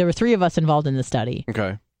where there were 3 of us involved in the study.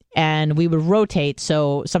 Okay. And we would rotate,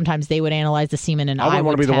 so sometimes they would analyze the semen and I would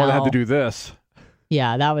want to be the one that had to do this.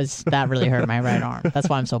 Yeah, that really hurt my right arm. That's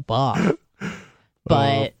why I'm so bummed.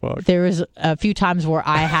 But there was a few times where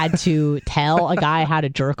I had to tell a guy how to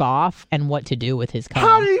jerk off and what to do with his cum.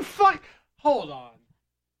 How do you fuck? Hold on.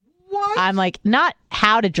 What? I'm like, not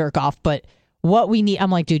how to jerk off, but what we need.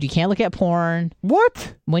 I'm like, dude, you can't look at porn.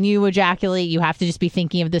 What? When you ejaculate, you have to just be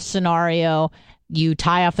thinking of this scenario. You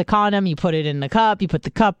tie off the condom, you put it in the cup, you put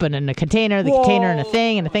the cup in a container, the container in a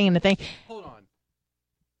thing, and a thing, and a thing. Hold on.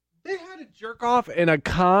 They had to jerk off in a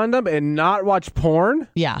condom and not watch porn?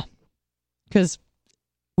 Yeah. Because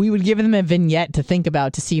we would give them a vignette to think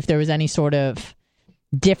about to see if there was any sort of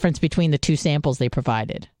difference between the two samples they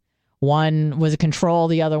provided. One was a control,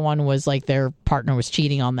 the other one was like their partner was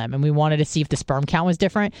cheating on them, and we wanted to see if the sperm count was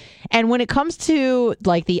different. And when it comes to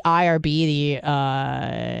like the IRB,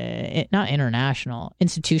 the not international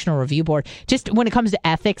institutional review board, just when it comes to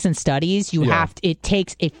ethics and studies, you have to, it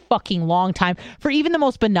takes a fucking long time for even the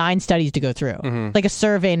most benign studies to go through, like a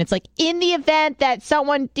survey, and it's like, in the event that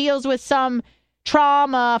someone deals with some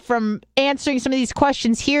trauma from answering some of these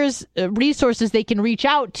questions, here's resources they can reach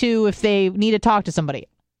out to if they need to talk to somebody.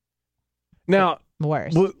 Now,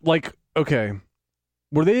 worse. Like, okay,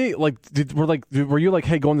 were they like, were you like,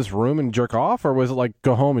 hey, go in this room and jerk off, or was it like,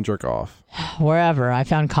 go home and jerk off? Wherever. I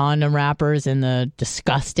found condom wrappers in the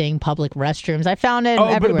disgusting public restrooms. I found it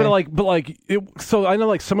everywhere. So I know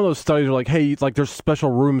like some of those studies are like, hey, like there's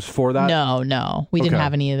special rooms for that. No, we didn't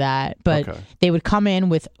have any of that. But they would come in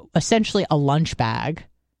with essentially a lunch bag.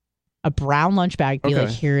 A brown lunch bag, be like,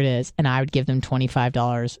 here it is, and I would give them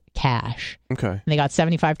 $25 cash. Okay. And they got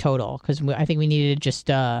 75 total, because I think we needed just,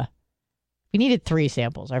 we needed 3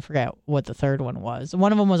 samples. I forget what the third one was.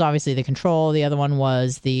 One of them was obviously the control. The other one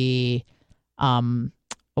was the,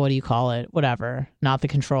 what do you call it? Whatever. Not the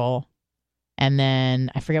control. And then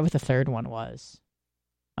I forget what the third one was.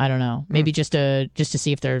 I don't know. Maybe just to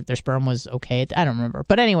see if their sperm was okay. I don't remember.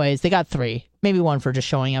 But anyways, they got 3. Maybe 1 for just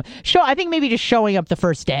showing up. I think maybe just showing up the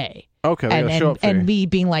first day. Okay, and me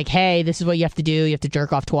being like, hey, this is what you have to do. You have to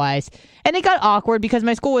jerk off twice. And it got awkward because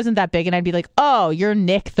my school wasn't that big, and I'd be like, oh, you're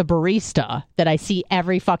Nick the barista that I see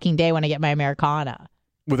every fucking day when I get my Americana.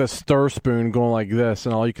 With a stir spoon going like this,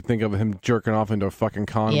 and all you could think of him jerking off into a fucking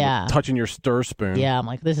condom, touching your stir spoon. Yeah, I'm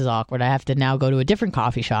like, this is awkward. I have to now go to a different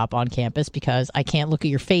coffee shop on campus because I can't look at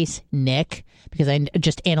your face, Nick, because I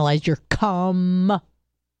just analyzed your cum.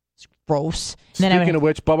 It's gross. Speaking of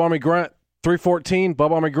which, Bob Army Grunt, 314.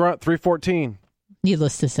 Bob Army Grunt, 314.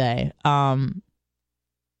 Needless to say, that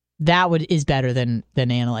is better than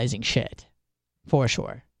analyzing shit, for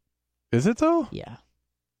sure. Is it though? Yeah,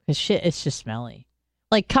 because shit, it's just smelly.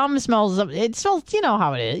 Like cum smells. It smells. You know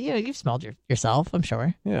how it is. You know, you've smelled yourself, I'm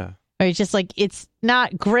sure. Yeah. Or it's just like, it's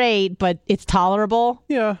not great, but it's tolerable.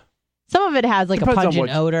 Yeah. Some of it has like a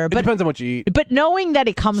pungent odor. But it depends on what you eat. But knowing that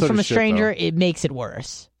it comes from a stranger, it makes it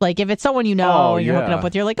worse. Like if it's someone you know and you're hooking up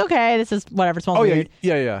with, you're like, okay, this is whatever, it smells weird.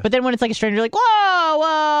 Yeah. But then when it's like a stranger, you're like,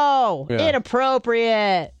 whoa,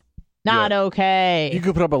 inappropriate, not okay. You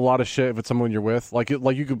could put up a lot of shit if it's someone you're with. Like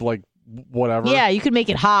you could like whatever. Yeah, you could make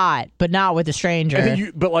it hot, but not with a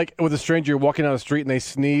stranger. But like with a stranger, you're walking down the street and they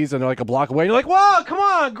sneeze and they're like a block away. And you're like, whoa, come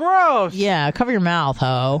on, gross. Yeah, cover your mouth,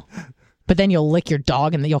 ho. But then you'll lick your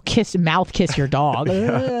dog and you'll mouth kiss your dog.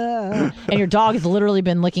 And your dog has literally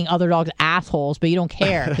been licking other dogs' assholes, but you don't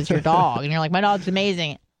care because you're your dog. And you're like, my dog's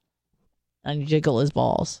amazing. And you jiggle his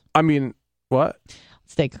balls. I mean, what?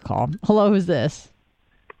 Let's take a call. Hello, who's this?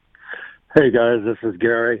 Hey, guys, this is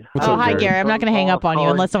Gary. Hi, Gary. I'm not going to hang up on you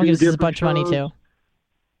unless someone gives us a bunch of money, too.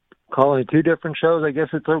 Calling 2 different shows, I guess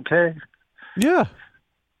it's okay? Yeah.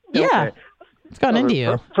 Yeah. Okay. It's gone into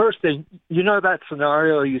you. First thing, you know that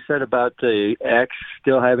scenario you said about the ex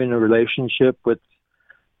still having a relationship with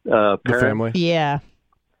the family? Yeah.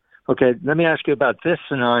 Okay, let me ask you about this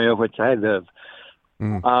scenario, which I live.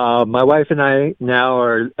 My wife and I now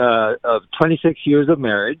are of 26 years of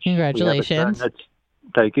marriage. Congratulations.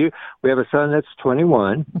 Thank you. We have a son that's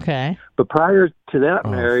 21. Okay. But prior to that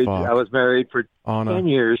marriage, I was married for 10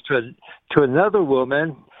 years to another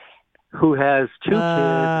woman who has 2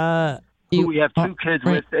 kids. Who we have 2 kids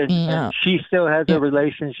with, and she still has a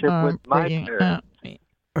relationship with my parents.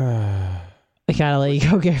 I gotta let you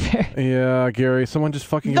go, Gary. Yeah, Gary. Someone just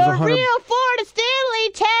fucking gives the real Florida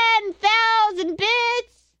Stanley 10,000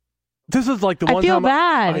 bits. This is like the one time I feel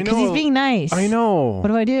bad because he's being nice. I know. What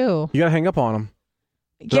do I do? You gotta hang up on him.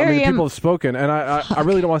 Gary, people have spoken, and I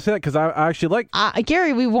really don't want to say that because I actually like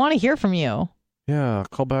Gary. We want to hear from you. Yeah,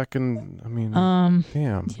 call back and damn.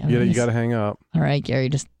 You gotta hang up. All right, Gary.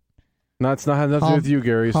 No, it's not had nothing to do with you,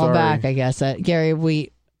 Gary. Call Sorry. back, I guess.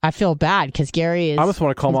 Gary, I feel bad because Gary is. I just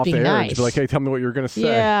want to call him off the air nice. and be like, "Hey, tell me what you're going to say."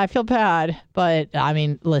 Yeah, I feel bad, but I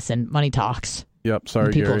mean, listen, money talks. Yep.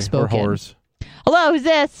 Sorry, people Gary. have spoken. We're whores. Hello, who's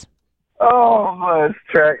this? Oh, it's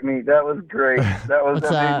track meet. That was great. That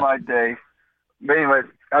made my day. But anyways,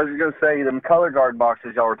 I was going to say, them color guard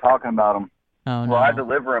boxes, y'all were talking about them. Oh, no. Well, I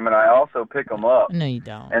deliver them, and I also pick them up. No, you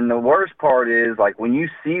don't. And the worst part is, like, when you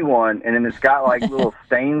see one, and then it's got, like, little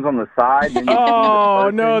stains on the side. And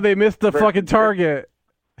no, they missed the fucking target.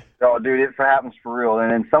 Oh, dude, it happens for real.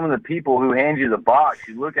 And then some of the people who hand you the box,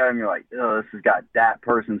 you look at them, you're like, oh, this has got that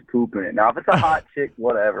person's poop in it. Now, if it's a hot chick,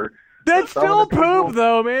 whatever. That's still poop,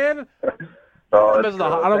 though, man. I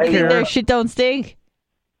don't care. Their shit don't stink?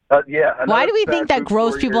 Yeah. Why do we think that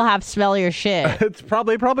gross people have smellier shit? It's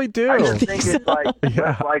probably do. I just think it's like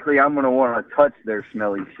less likely I'm going to want to touch their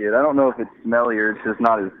smelly shit. I don't know if it's smellier. It's just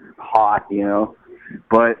not as hot, you know.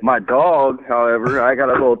 But my dog, however, I got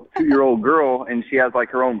a little 2-year-old girl, and she has like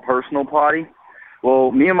her own personal potty.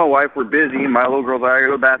 Well, me and my wife were busy. My little girl's like, I gotta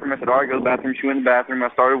go to the bathroom. I said, all right, go to the bathroom. She went to the bathroom. I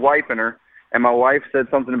started wiping her, and my wife said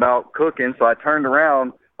something about cooking, so I turned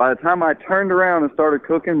around. By the time I turned around and started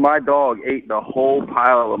cooking, my dog ate the whole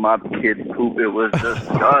pile of my kid's poop. It was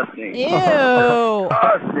disgusting. Ew.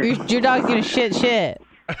 Disgusting. Your dog's gonna shit.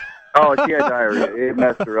 Oh, she had diarrhea. It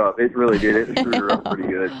messed her up. It really did. It screwed her up pretty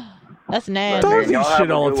good. That's nasty. Dogs eat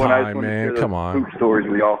shit all the time, man. Come on. Poop stories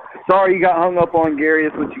with y'all. Sorry you got hung up on, Gary.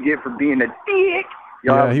 That's what you get for being a dick.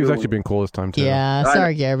 Yeah, he was actually being cool this time, too. Yeah,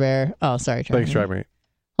 sorry, Gary Bear. Oh, sorry, Track. Thanks, Track Mate.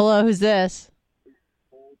 Hello, who's this?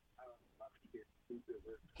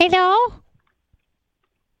 Hello?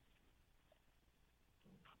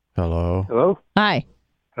 Hello. Hello? Hi.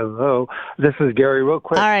 Hello. This is Gary, real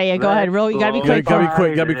quick. All right, yeah, go ahead. You gotta be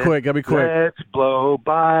quick. Gotta be quick. Let's blow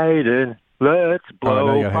Biden. Let's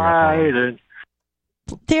blow Biden.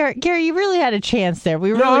 There, Gary, you really had a chance there.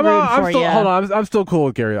 We were really rooting for you. Hold on, I'm still cool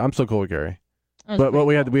with Gary. But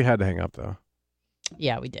we had to hang up though.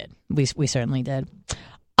 Yeah, we did. We certainly did.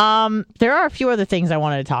 There are a few other things I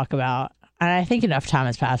wanted to talk about, and I think enough time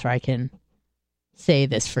has passed where I can say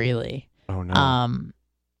this freely. Oh no.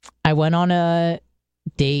 I went on a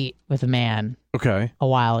date with a man. Okay. A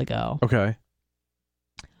while ago. Okay.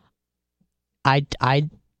 I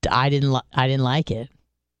didn't like it.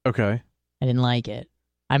 Okay. I didn't like it.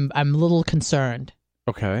 I'm a little concerned.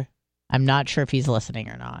 Okay. I'm not sure if he's listening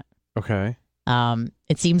or not. Okay.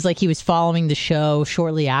 It seems like he was following the show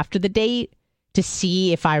shortly after the date to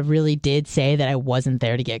see if I really did say that I wasn't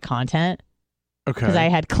there to get content. Okay. Because I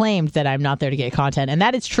had claimed that I'm not there to get content, and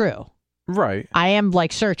that is true. Right. I am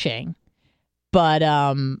like searching, but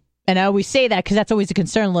and I always say that because that's always a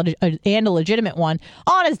concern and a legitimate one.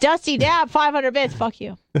 On his Dusty Dab 500 bits. Fuck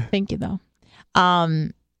you. Thank you though.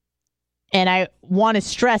 And I want to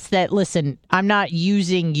stress that, listen, I'm not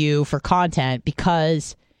using you for content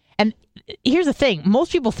because, and here's the thing,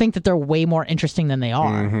 most people think that they're way more interesting than they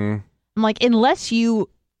are. Mm-hmm. I'm like, unless you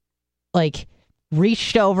like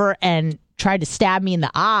reached over and tried to stab me in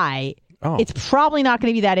the eye, it's probably not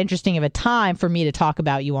going to be that interesting of a time for me to talk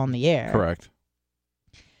about you on the air. Correct.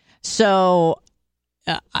 So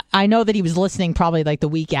I know that he was listening probably like the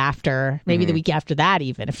week after, maybe the week after that,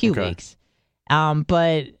 even a few weeks.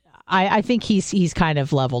 But I think he's kind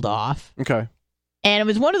of leveled off. Okay. And it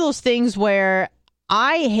was one of those things where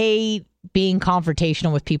I hate being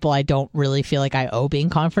confrontational with people I don't really feel like I owe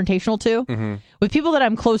being confrontational to. Mm-hmm. With people that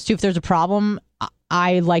I'm close to, if there's a problem,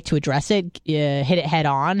 I like to address it, hit it head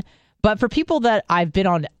on. But for people that I've been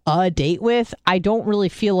on a date with, I don't really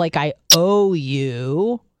feel like I owe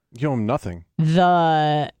you. You owe them nothing.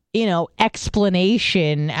 The,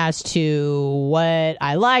 explanation as to what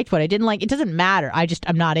I liked, what I didn't like. It doesn't matter.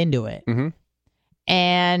 I'm not into it. Mm-hmm.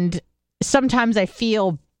 And sometimes I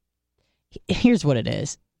feel, here's what it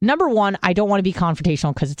is. Number one, I don't want to be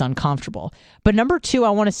confrontational because it's uncomfortable. But number two, I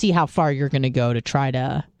want to see how far you're going to go to try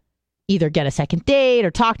to either get a second date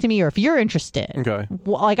or talk to me, or if you're interested. Okay.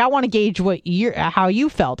 Like, I want to gauge how you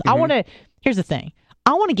felt. Mm-hmm. Here's the thing.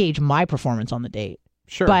 I want to gauge my performance on the date.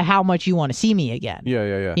 Sure. By how much you want to see me again.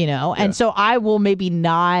 Yeah. And so I will maybe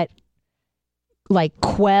not like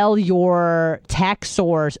quell your texts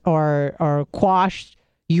or quash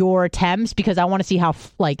your attempts because I want to see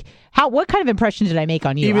what kind of impression did I make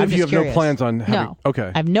on you? Even I'm if you have curious. no plans on having... No.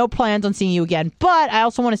 Okay. I have no plans on seeing you again, but I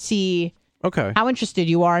also want to see how interested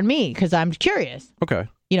you are in me because I'm curious. Okay.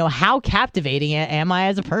 How captivating am I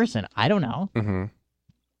as a person? I don't know. Mm-hmm.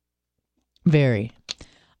 Very.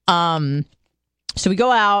 So we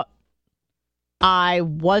go out. I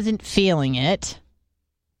wasn't feeling it.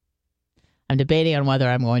 I'm debating on whether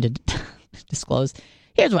I'm going to disclose.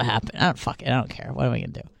 Here's what happened. I don't care. What am I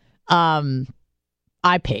going to do?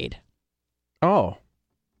 I paid. Oh.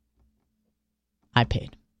 I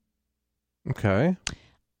paid. Okay.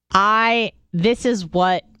 This is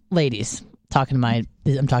what, ladies, talking to my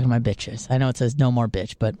bitches. I know it says no more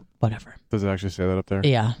bitch, but whatever. Does it actually say that up there?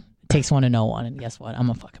 Yeah. It takes one to know one, and guess what? I'm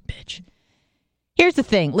a fucking bitch. Here's the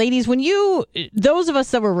thing, ladies, those of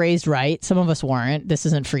us that were raised right, some of us weren't. This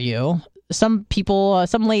isn't for you. Some people,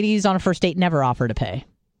 some ladies on a first date never offer to pay.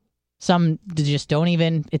 Some just don't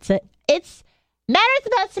even, men are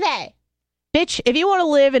supposed to pay. Bitch, if you want to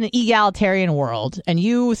live in an egalitarian world and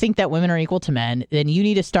you think that women are equal to men, then you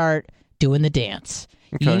need to start doing the dance.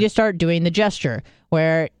 Okay. You need to start doing the gesture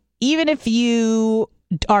where even if you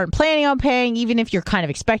aren't planning on paying, even if you're kind of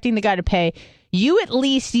expecting the guy to pay, you at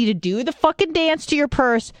least need to do the fucking dance to your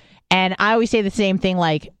purse. And I always say the same thing,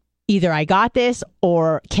 like, either I got this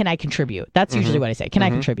or can I contribute? That's usually what I say. Can I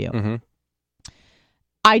contribute? Mm-hmm.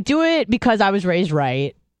 I do it because I was raised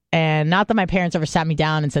right. And not that my parents ever sat me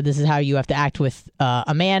down and said, this is how you have to act with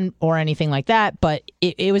a man or anything like that. But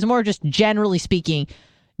it was more just generally speaking,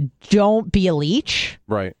 don't be a leech.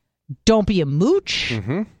 Right. Don't be a mooch.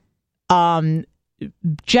 Mm-hmm.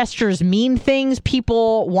 Gestures mean things.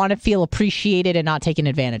 People want to feel appreciated and not taken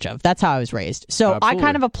advantage of. That's how I was raised. So absolutely. I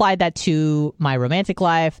kind of applied that to my romantic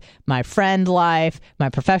life, my friend life, my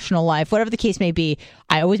professional life, whatever the case may be.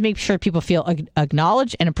 I always make sure people feel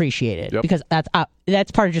acknowledged and appreciated because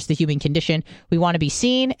that's part of just the human condition. We want to be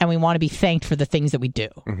seen and we want to be thanked for the things that we do.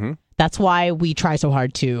 Mm-hmm. That's why we try so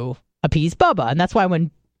hard to appease Bubba. And that's why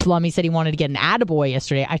when Plummy said he wanted to get an attaboy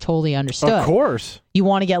yesterday, I totally understood. Of course. You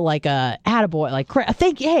want to get like a attaboy, like,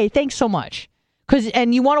 thanks so much.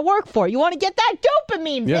 And you want to work for it. You want to get that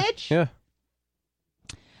dopamine, bitch. Yeah.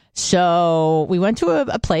 So we went to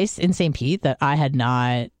a place in St. Pete that I had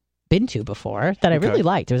not been to before that I really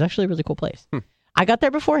liked. It was actually a really cool place. I got there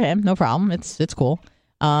before him. No problem. It's cool.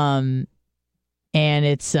 And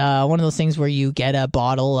it's one of those things where you get a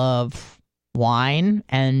bottle of wine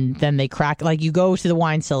and then they crack, like, you go to the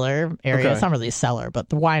wine cellar area. It's not really a cellar, but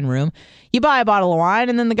the wine room. You buy a bottle of wine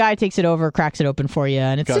and then the guy takes it over, cracks it open for you,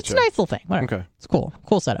 and it's a nice little thing. Whatever. Okay. It's cool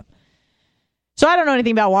setup. So I don't know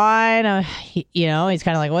anything about wine. He's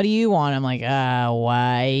kind of like, what do you want? I'm like,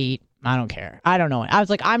 white. I don't care. I don't know. I was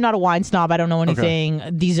like, I'm not a wine snob. I don't know anything.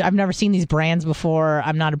 I've never seen these brands before.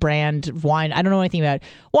 I'm not a brand of wine. I don't know anything about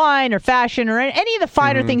wine or fashion or any of the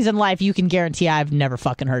finer things in life. You can guarantee I've never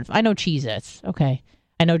fucking heard of. I know Cheez-Its. Okay.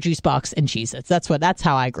 I know Juice Box and Cheez-Its. That's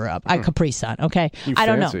how I grew up. I Capri Sun. Okay. I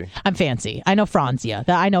don't know. I'm fancy. I know Franzia.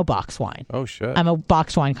 I know box wine. Oh shit. I'm a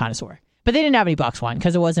box wine connoisseur. But they didn't have any box wine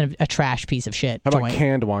because it wasn't a trash piece of shit. How about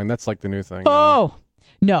canned wine? That's like the new thing. Oh.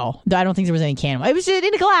 No, I don't think there was any canned wine. It was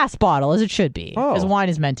in a glass bottle, as it should be. Because wine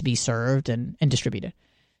is meant to be served and distributed.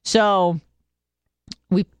 So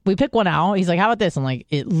we pick one out. He's like, how about this? I'm like,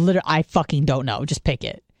 I fucking don't know. Just pick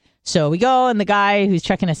it. So we go, and the guy who's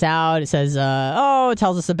checking us out, it says, it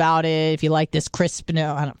tells us about it. If you like this crisp, I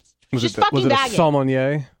don't. Was it a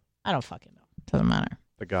sommelier? I don't fucking know. Doesn't matter.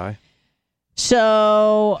 The guy.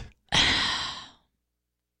 So,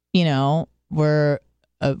 we're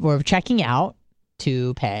checking out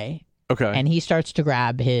to pay. Okay. And he starts to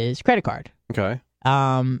grab his credit card. Okay.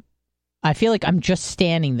 I feel like I'm just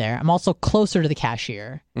standing there. I'm also closer to the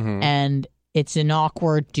cashier. Mm-hmm. And it's an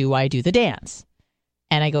awkward, do I do the dance?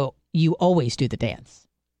 And I go, you always do the dance.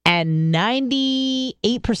 And 98%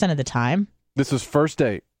 of the time. This is first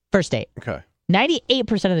date? First date. Okay.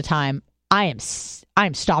 98% of the time, I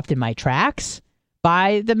am stopped in my tracks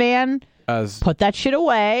by the man. Put that shit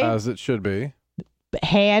away. As it should be.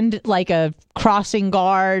 Hand like a crossing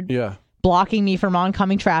guard, blocking me from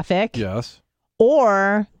oncoming traffic. Yes.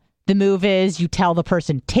 Or the move is you tell the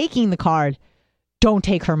person taking the card, don't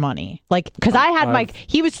take her money. Like, because I had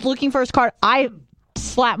he was looking for his card. I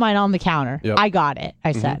slapped mine on the counter. Yep. I got it.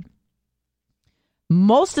 I said.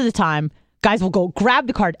 Most of the time, guys will go grab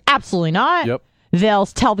the card. Absolutely not. Yep. They'll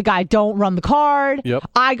tell the guy, don't run the card. Yep.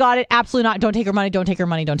 I got it. Absolutely not. Don't take her money. Don't take her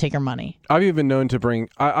money. Don't take her money. I've even known to bring,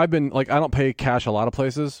 I've been like, I don't pay cash a lot of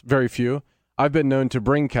places, very few. I've been known to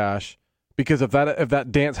bring cash because if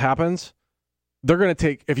that dance happens, they're going to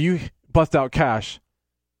take, if you bust out cash,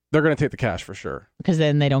 they're going to take the cash for sure. Because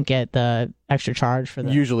then they don't get the extra charge for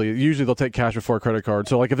the... Usually they'll take cash before a credit card.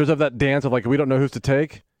 So like if there's that dance of like, we don't know who's to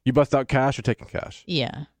take, you bust out cash, you're taking cash.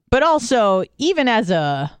 Yeah. But also, even as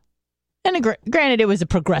granted, it was a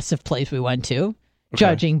progressive place we went to,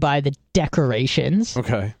 judging by the decorations.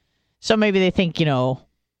 Okay. So maybe they think,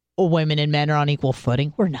 women and men are on equal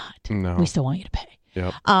footing. We're not. No. We still want you to pay.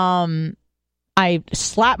 Yep. I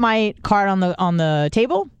slapped my card on the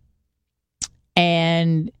table,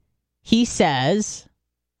 and he says,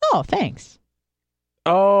 "Oh, thanks."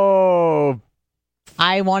 Oh.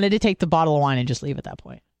 I wanted to take the bottle of wine and just leave at that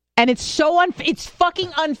point. And it's it's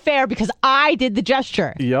fucking unfair because I did the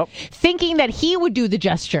gesture. Yep. Thinking that he would do the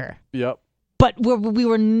gesture. Yep. but we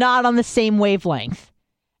were not on the same wavelength.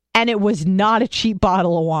 And it was not a cheap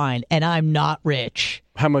bottle of wine, and I'm not rich.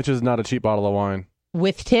 How much is not a cheap bottle of wine?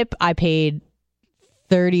 With tip, I paid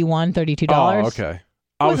 $31, $32. Oh, okay.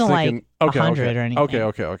 I was thinking, like 100 or anything.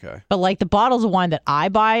 Okay. But like the bottles of wine that I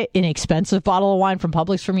buy, an expensive bottle of wine from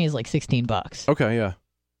Publix for me is like $16. Okay, yeah.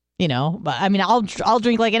 You know, but I mean, I'll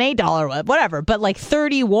drink like an $8 whatever. But like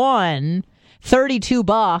 $32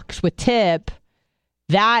 with tip.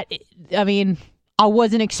 That, I mean, I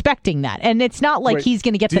wasn't expecting that, and it's not like he's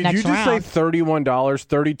going to get the next round. Did you just say $31,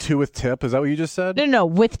 32 with tip? Is that what you just said? No,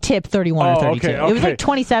 with tip, 31 or 32. Okay. It was like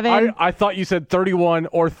 27. I thought you said 31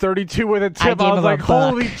 or 32 with a tip. I was like,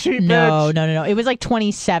 holy cheap bitch. No. It was like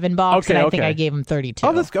 $27, and I think I gave him 32.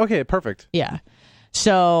 Oh, that's okay. Perfect. Yeah.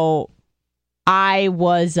 So I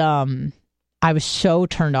was so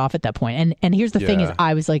turned off at that point, and here's the thing: is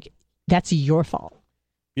I was like, that's your fault.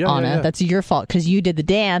 Yeah, Anna, that's your fault because you did the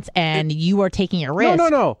dance and you are taking a risk.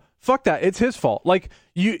 No. Fuck that. It's his fault. Like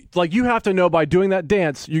you have to know by doing that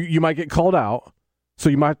dance, you might get called out. So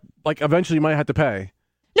you might eventually you might have to pay.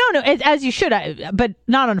 No, as you should, but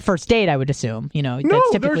not on a first date. I would assume. You know,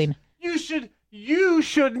 that's typically you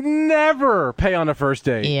should never pay on a first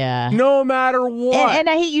date. Yeah, no matter what. And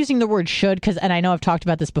I hate using the word should and I know I've talked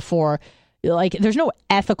about this before. Like, there's no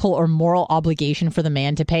ethical or moral obligation for the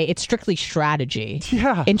man to pay. It's strictly strategy.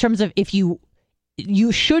 Yeah. In terms of if you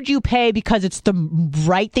should you pay because it's the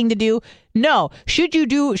right thing to do? No. Should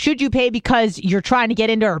you pay because you're trying to get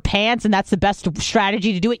into her pants and that's the best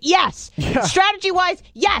strategy to do it? Yes. Yeah. Strategy wise,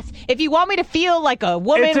 yes. If you want me to feel like a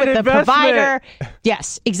woman with a provider,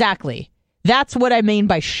 yes, exactly. That's what I mean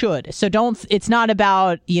by should. So it's not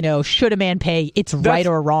about, should a man pay? It's right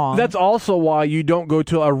or wrong. That's also why you don't go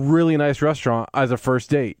to a really nice restaurant as a first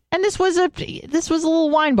date. And this was a little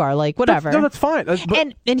wine bar, like whatever. That's fine.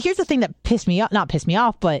 And here's the thing that not pissed me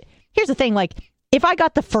off, but here's the thing, like if I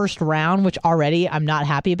got the first round, which already I'm not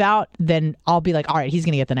happy about, then I'll be like, all right, he's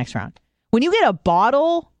going to get the next round. When you get a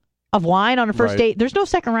bottle of wine on a first date, there's no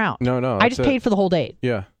second round. No. I just paid for the whole date.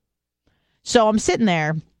 Yeah. So I'm sitting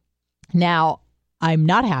there. Now, I'm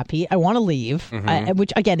not happy. I want to leave,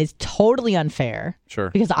 which, again, is totally unfair. Sure.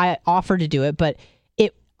 Because I offered to do it, but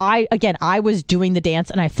I was doing the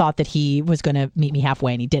dance, and I thought that he was going to meet me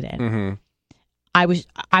halfway, and he didn't. Mm-hmm. I was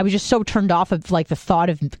just so turned off of, like, the thought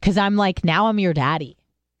of, because I'm like, now I'm your daddy.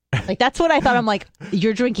 Like, that's what I thought. I'm like,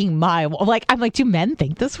 you're drinking my, like, I'm like, do men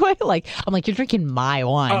think this way? Like, I'm like, you're drinking my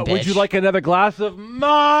wine, bitch. Would you like another glass of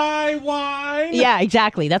my wine? Yeah,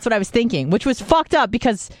 exactly. That's what I was thinking, which was fucked up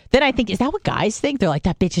because then I think, is that what guys think? They're like,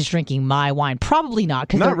 that bitch is drinking my wine. Probably not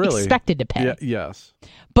because they're expected to pay. Yeah, yes.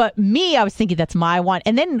 But me, I was thinking that's my wine.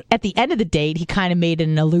 And then at the end of the date, he kind of made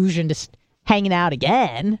an allusion to hanging out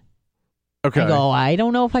again. Okay. I go, I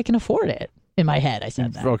don't know if I can afford it. In my head, I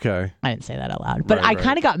said that. Okay. I didn't say that out loud. But I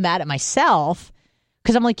kind of got mad at myself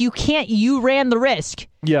because I'm like, you ran the risk.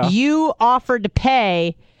 Yeah. You offered to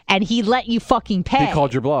pay and he let you fucking pay. He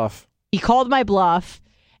called your bluff. He called my bluff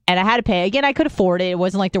and I had to pay. Again, I could afford it. It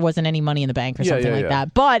wasn't like there wasn't any money in the bank or something like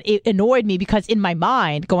that. But it annoyed me because in my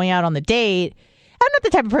mind, going out on the date, I'm not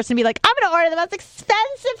the type of person to be like, I'm going to order the most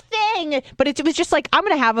expensive thing. But it was just like, I'm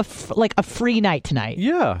going to have a free night tonight.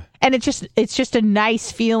 Yeah. And it's just a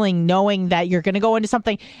nice feeling knowing that you're going to go into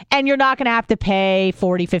something and you're not going to have to pay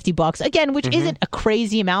 $40, $50 again, which isn't a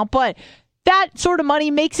crazy amount, but that sort of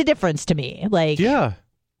money makes a difference to me. Like, yeah.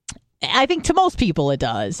 I think to most people it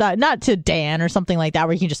does. Not to Dan or something like that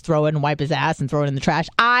where he can just throw it and wipe his ass and throw it in the trash.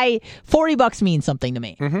 $40 means something to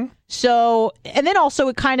me. Mm-hmm. So, and then also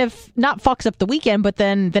it kind of not fucks up the weekend, but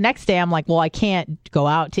then the next day I'm like, well, I can't go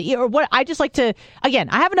out to eat or what. I just like to, again,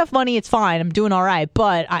 I have enough money. It's fine. I'm doing all right,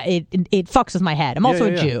 but it fucks with my head. I'm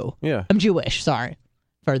also a Jew. Yeah. I'm Jewish. Sorry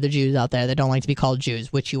for the Jews out there that don't like to be called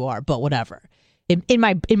Jews, which you are, but whatever. In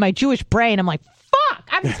my Jewish brain, I'm like, fuck,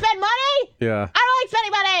 I have to spend money. Yeah. I don't like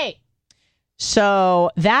spending money.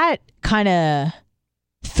 So that kind of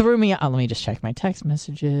threw me. Let me just check my text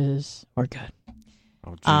messages. We're good.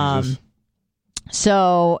 Oh, Jesus.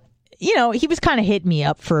 So, he was kind of hitting me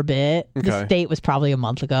up for a bit. Okay. This date was probably a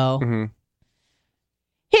month ago. Mm-hmm.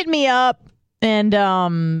 Hit me up, and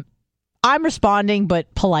I'm responding,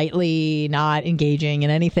 but politely, not engaging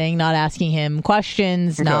in anything, not asking him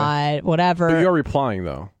questions, not whatever. But you're replying,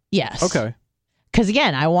 though. Yes. Okay. Because,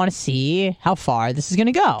 again, I want to see how far this is going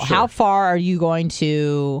to go. Sure. How far are you going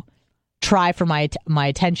to try for my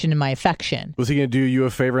attention and my affection? Was he going to do you a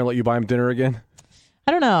favor and let you buy him dinner again?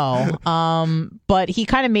 I don't know. But he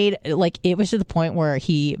kind of made, like, it was to the point where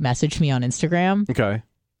he messaged me on Instagram. Okay.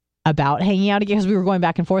 About hanging out again because we were going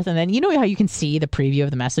back and forth. And then, you know how you can see the preview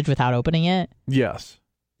of the message without opening it? Yes.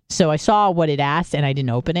 So I saw what it asked, and I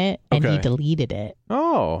didn't open it, and he deleted it.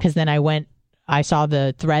 Oh. Because then I saw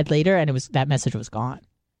the thread later, and that message was gone.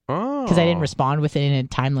 Oh. Because I didn't respond with it in a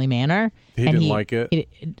timely manner. He didn't like it?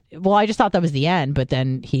 Well, I just thought that was the end, but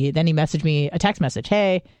then he messaged me a text message.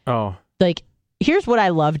 Hey, like, here's what I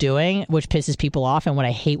love doing, which pisses people off, and what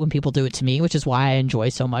I hate when people do it to me, which is why I enjoy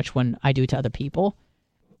so much when I do it to other people,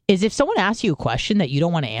 is if someone asks you a question that you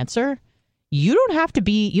don't want to answer, you don't have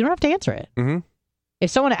to answer it. Mm-hmm. If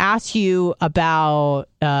someone asks you about,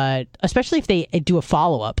 especially if they do a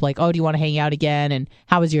follow-up, like, oh, do you want to hang out again? And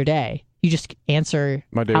how was your day? You just answer,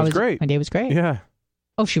 my day was great. My day was great. Yeah.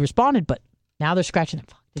 Oh, she responded, but now they're scratching the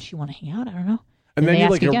fuck. Does she want to hang out? I don't know. And then you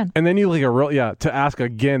ask again. And then you like a real, to ask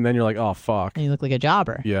again, then you're like, oh, fuck. And you look like a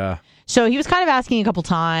jobber. Yeah. So he was kind of asking a couple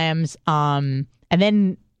times, and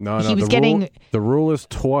then he was getting... The rule is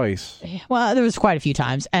twice. Well, there was quite a few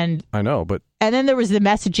times. And I know, but... And then there was the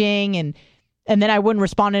messaging, and then I wouldn't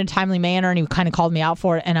respond in a timely manner, and he kind of called me out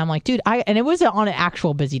for it. And I'm like, dude, and it was on an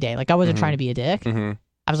actual busy day. Like, I wasn't trying to be a dick. Mm-hmm.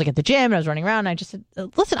 I was like at the gym, and I was running around, and I just said,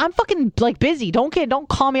 listen, I'm fucking like busy. Don't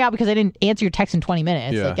call me out because I didn't answer your text in 20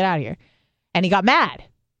 minutes. Yeah. Like, get out of here. And he got mad.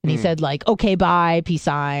 And he said, like, okay, bye, peace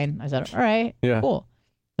sign. I said, all right, cool.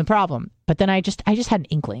 No problem. But then I just had an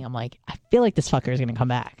inkling. I'm like, I feel like this fucker is going to come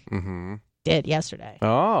back. Mm-hmm. Did yesterday.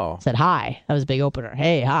 Oh. Said hi. That was a big opener.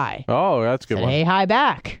 Hey, hi. Oh, that's a good said, one. Hey, hi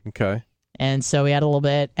back. Okay. And so we had a little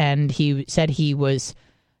bit, and he said he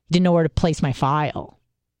didn't know where to place my file.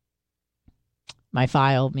 My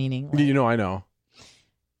file, meaning... Like, I know.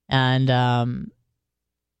 And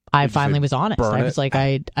I finally was honest. I was like,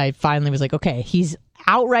 I finally was like, okay, he's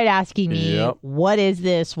outright asking me, what is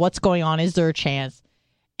this? What's going on? Is there a chance?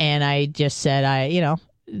 And I just said,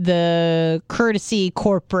 the courtesy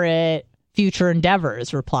corporate future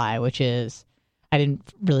endeavors reply, which is, I didn't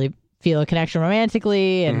really feel a connection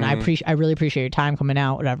romantically, and I really appreciate your time coming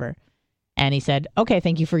out, whatever. And he said, okay,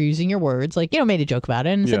 thank you for using your words. Like, made a joke about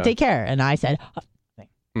it and said, take care. And I said,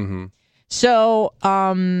 So,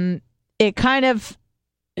 it kind of,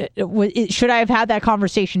 should I have had that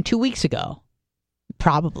conversation 2 weeks ago?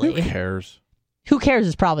 Probably. Who cares? Who cares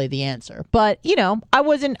is probably the answer. But, I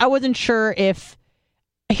wasn't sure if,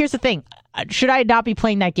 here's the thing. Should I not be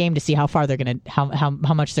playing that game to see how far they're going to, how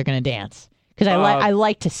much they're going to dance? Because I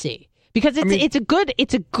like to see. Because it's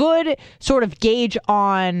a good sort of gauge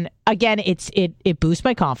on, again, it boosts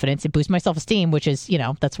my confidence, it boosts my self-esteem, which is,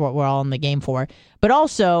 that's what we're all in the game for. But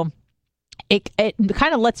also, it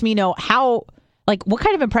kind of lets me know how, like, what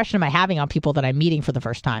kind of impression am I having on people that I'm meeting for the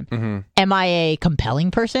first time? Mm-hmm. Am I a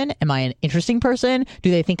compelling person? Am I an interesting person?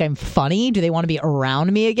 Do they think I'm funny? Do they want to be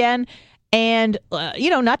around me again? And,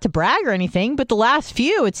 not to brag or anything, but the last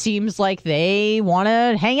few, it seems like they want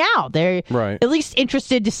to hang out. They're at least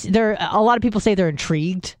interested to a lot of people say they're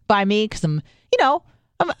intrigued by me because I'm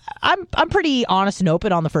pretty honest and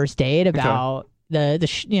open on the first date about the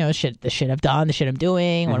shit I've done, the shit I'm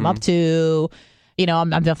doing, what I'm up to. I'm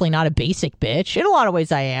definitely not a basic bitch. In a lot of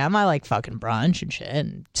ways I am. I like fucking brunch and shit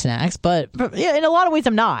and snacks, but in a lot of ways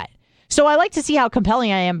I'm not. So I like to see how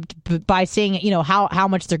compelling I am by seeing, how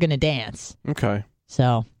much they're going to dance. Okay.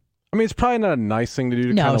 So. I mean, it's probably not a nice thing to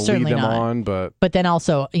do to kind of lead them on, but. But then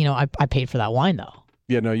also, I paid for that wine though.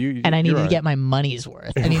 Yeah, no, and I needed to get my money's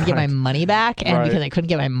worth. I needed to get my money back, and because I couldn't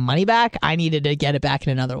get my money back, I needed to get it back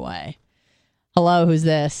in another way. Hello, who's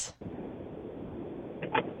this?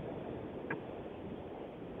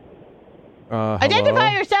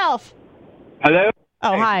 Identify yourself. Hello.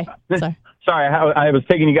 Oh, hi. Sorry, I was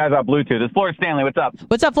taking you guys off Bluetooth. It's Florida Stanley. What's up?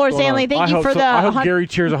 What's up, Florida Stanley? Thank you for I hope Gary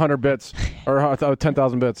cheers 100 bits or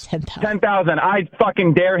 10,000 bits. 10,000. I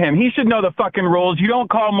fucking dare him. He should know the fucking rules. You don't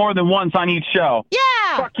call more than once on each show.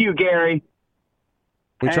 Yeah. Fuck you, Gary.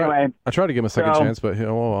 I tried to give him a second chance, but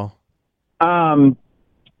well. I'm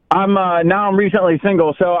recently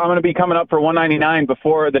single, so I'm going to be coming up for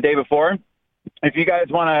 $199 the day before. If you guys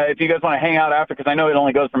want to hang out after, because I know it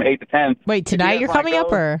only goes from 8 to 10. Wait, tonight you're coming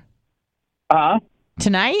up, or?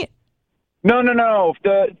 Tonight? No.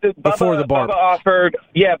 Before the bar. Bubba offered,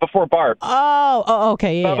 before bar. Oh,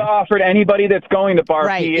 okay. Bubba offered anybody that's going to bar.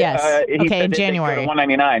 Right. He said in January.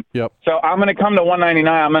 $199. Yep. So I'm going to come to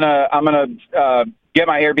 $199. I'm gonna get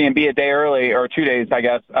my Airbnb a day early, or 2 days, I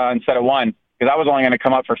guess, instead of one, because I was only going to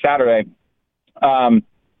come up for Saturday.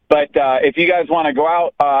 But if you guys want to go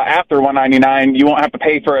out after $199, you won't have to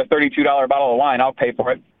pay for a $32 bottle of wine. I'll pay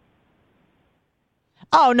for it.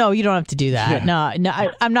 Oh, no, you don't have to do that. Yeah.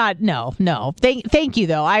 No, I'm not. No. Thank you,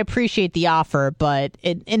 though. I appreciate the offer, but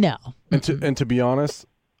no. And to be honest,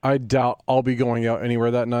 I doubt I'll be going out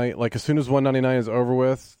anywhere that night. Like, as soon as $199 is over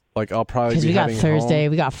with, Like I'll probably because be we got Thursday,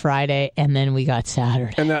 home. we got Friday, and then we got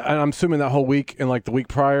Saturday. And I'm assuming that whole week and like the week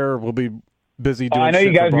prior we'll be busy doing. I know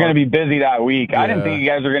you guys are going to be busy that week. Yeah. I didn't think you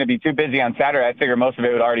guys were going to be too busy on Saturday. I figured most of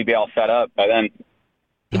it would already be all set up by then.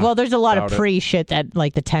 Well, there's a lot of Doubt it. pre-shit that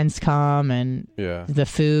like the tents come and the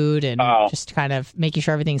food and just kind of making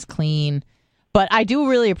sure everything's clean. But I do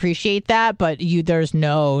really appreciate that. But there's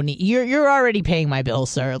no need. You're already paying my bill,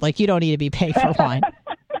 sir. Like you don't need to be paying for wine.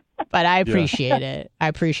 But I appreciate it. I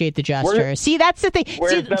appreciate the gesture. See, that's the thing.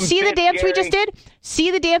 See the dance we just did?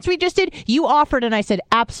 See the dance we just did? You offered and I said,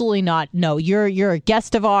 absolutely not. No, you're a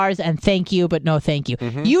guest of ours and thank you, but no thank you.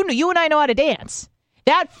 Mm-hmm. You and I know how to dance.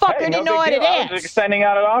 That fucker didn't know how to dance. I was extending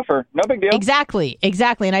out an offer. No big deal. Exactly.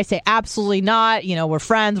 And I say, absolutely not. We're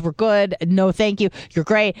friends. We're good. No, thank you. You're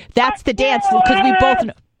great. That's the dance because we both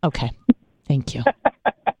know. Okay. Thank you.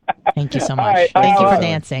 Thank you so much. Right, thank you for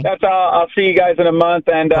dancing. That's all. I'll see you guys in a month.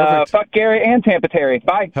 And fuck Gary and Tampa Terry.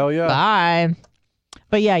 Bye. Hell yeah. Bye.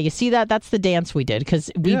 But yeah, you see that? That's the dance we did because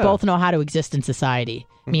we both know how to exist in society.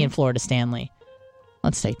 Me and Florida Stanley.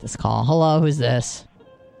 Let's take this call. Hello, who's this?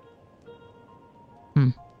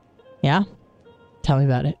 Yeah? Tell me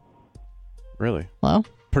about it. Really? Hello?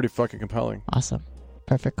 Pretty fucking compelling. Awesome.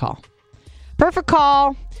 Perfect call.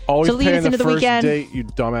 Always to lead paying us into the the first weekend. date, you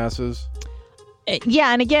dumbasses.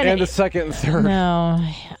 Yeah, and again... And the second and third. No.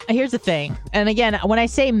 Here's the thing. And again, when I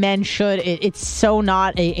say men should, it's so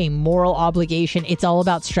not a moral obligation. It's all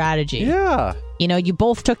about strategy. Yeah. You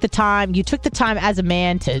both took the time. You took the time as a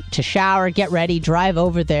man to shower, get ready, drive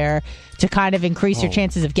over there to kind of increase your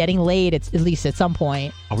chances of getting laid, at least at some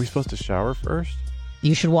point. Are we supposed to shower first?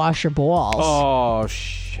 You should wash your balls. Oh,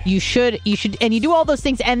 shit. You should, and you do all those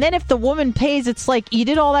things. And then if the woman pays, it's like you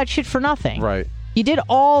did all that shit for nothing. Right. You did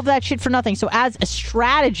all of that shit for nothing. So as a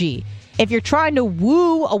strategy, if you're trying to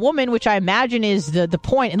woo a woman, which I imagine is the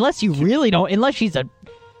point, unless you really don't, unless she's a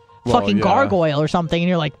fucking gargoyle or something, and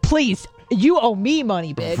you're like, please, you owe me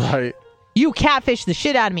money, bitch. Right. You catfish the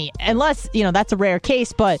shit out of me. Unless, that's a rare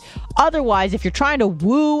case. But otherwise, if you're trying to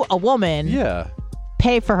woo a woman,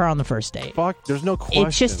 pay for her on the first date. Fuck, there's no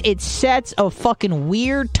question. It sets a fucking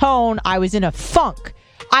weird tone. I was in a funk.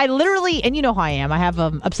 I literally, and you know how I am. I have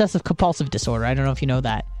obsessive compulsive disorder. I don't know if you know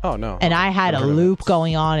that. Oh, no. And I had a loop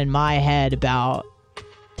going on in my head about,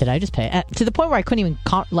 did I just pay? To the point where I couldn't even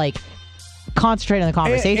concentrate on the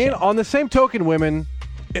conversation. And on the same token, women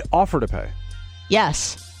offer to pay.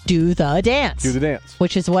 Yes. Do the dance. Do the dance.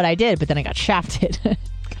 Which is what I did, but then I got shafted.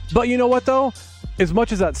 But you know what, though? As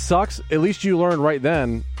much as that sucks, at least you learned right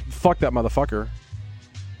then, fuck that motherfucker.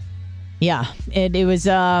 Yeah. It was,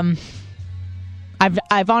 I've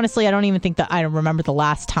honestly, I don't even think that I remember the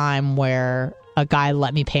last time where a guy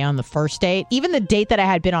let me pay on the first date. Even the date that I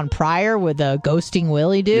had been on prior with a ghosting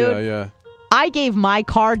Willie dude. Yeah. I gave my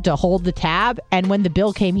card to hold the tab, and when the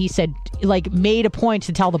bill came, he said, made a point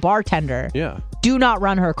to tell the bartender, do not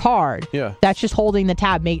run her card. Yeah. That's just holding the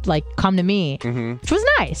tab, come to me. Mm-hmm. Which was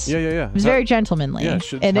nice. Yeah. It was very gentlemanly. Yeah,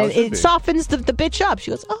 and it softens the bitch up.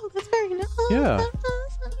 She goes, oh, that's very nice. Yeah.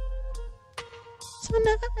 So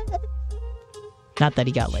nice. Not that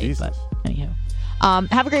he got laid, Jesus. but anyhow.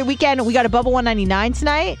 Have a great weekend. We got a Bubba 199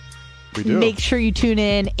 tonight. We do. Make sure you tune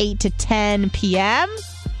in 8 to 10 p.m.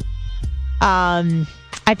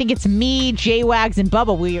 I think it's me, J-Wags, and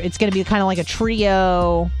Bubba. It's going to be kind of like a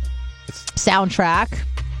trio soundtrack.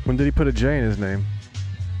 When did he put a J in his name?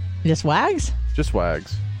 Just Wags? Just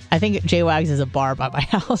Wags. I think J-Wags is a bar by my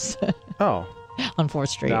house. Oh. On 4th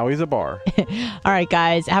Street. Now he's a bar. All right,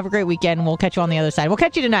 guys. Have a great weekend. We'll catch you on the other side. We'll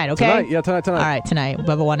catch you tonight, okay? Tonight. All right, tonight.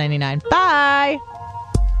 Bubba 199. Bye.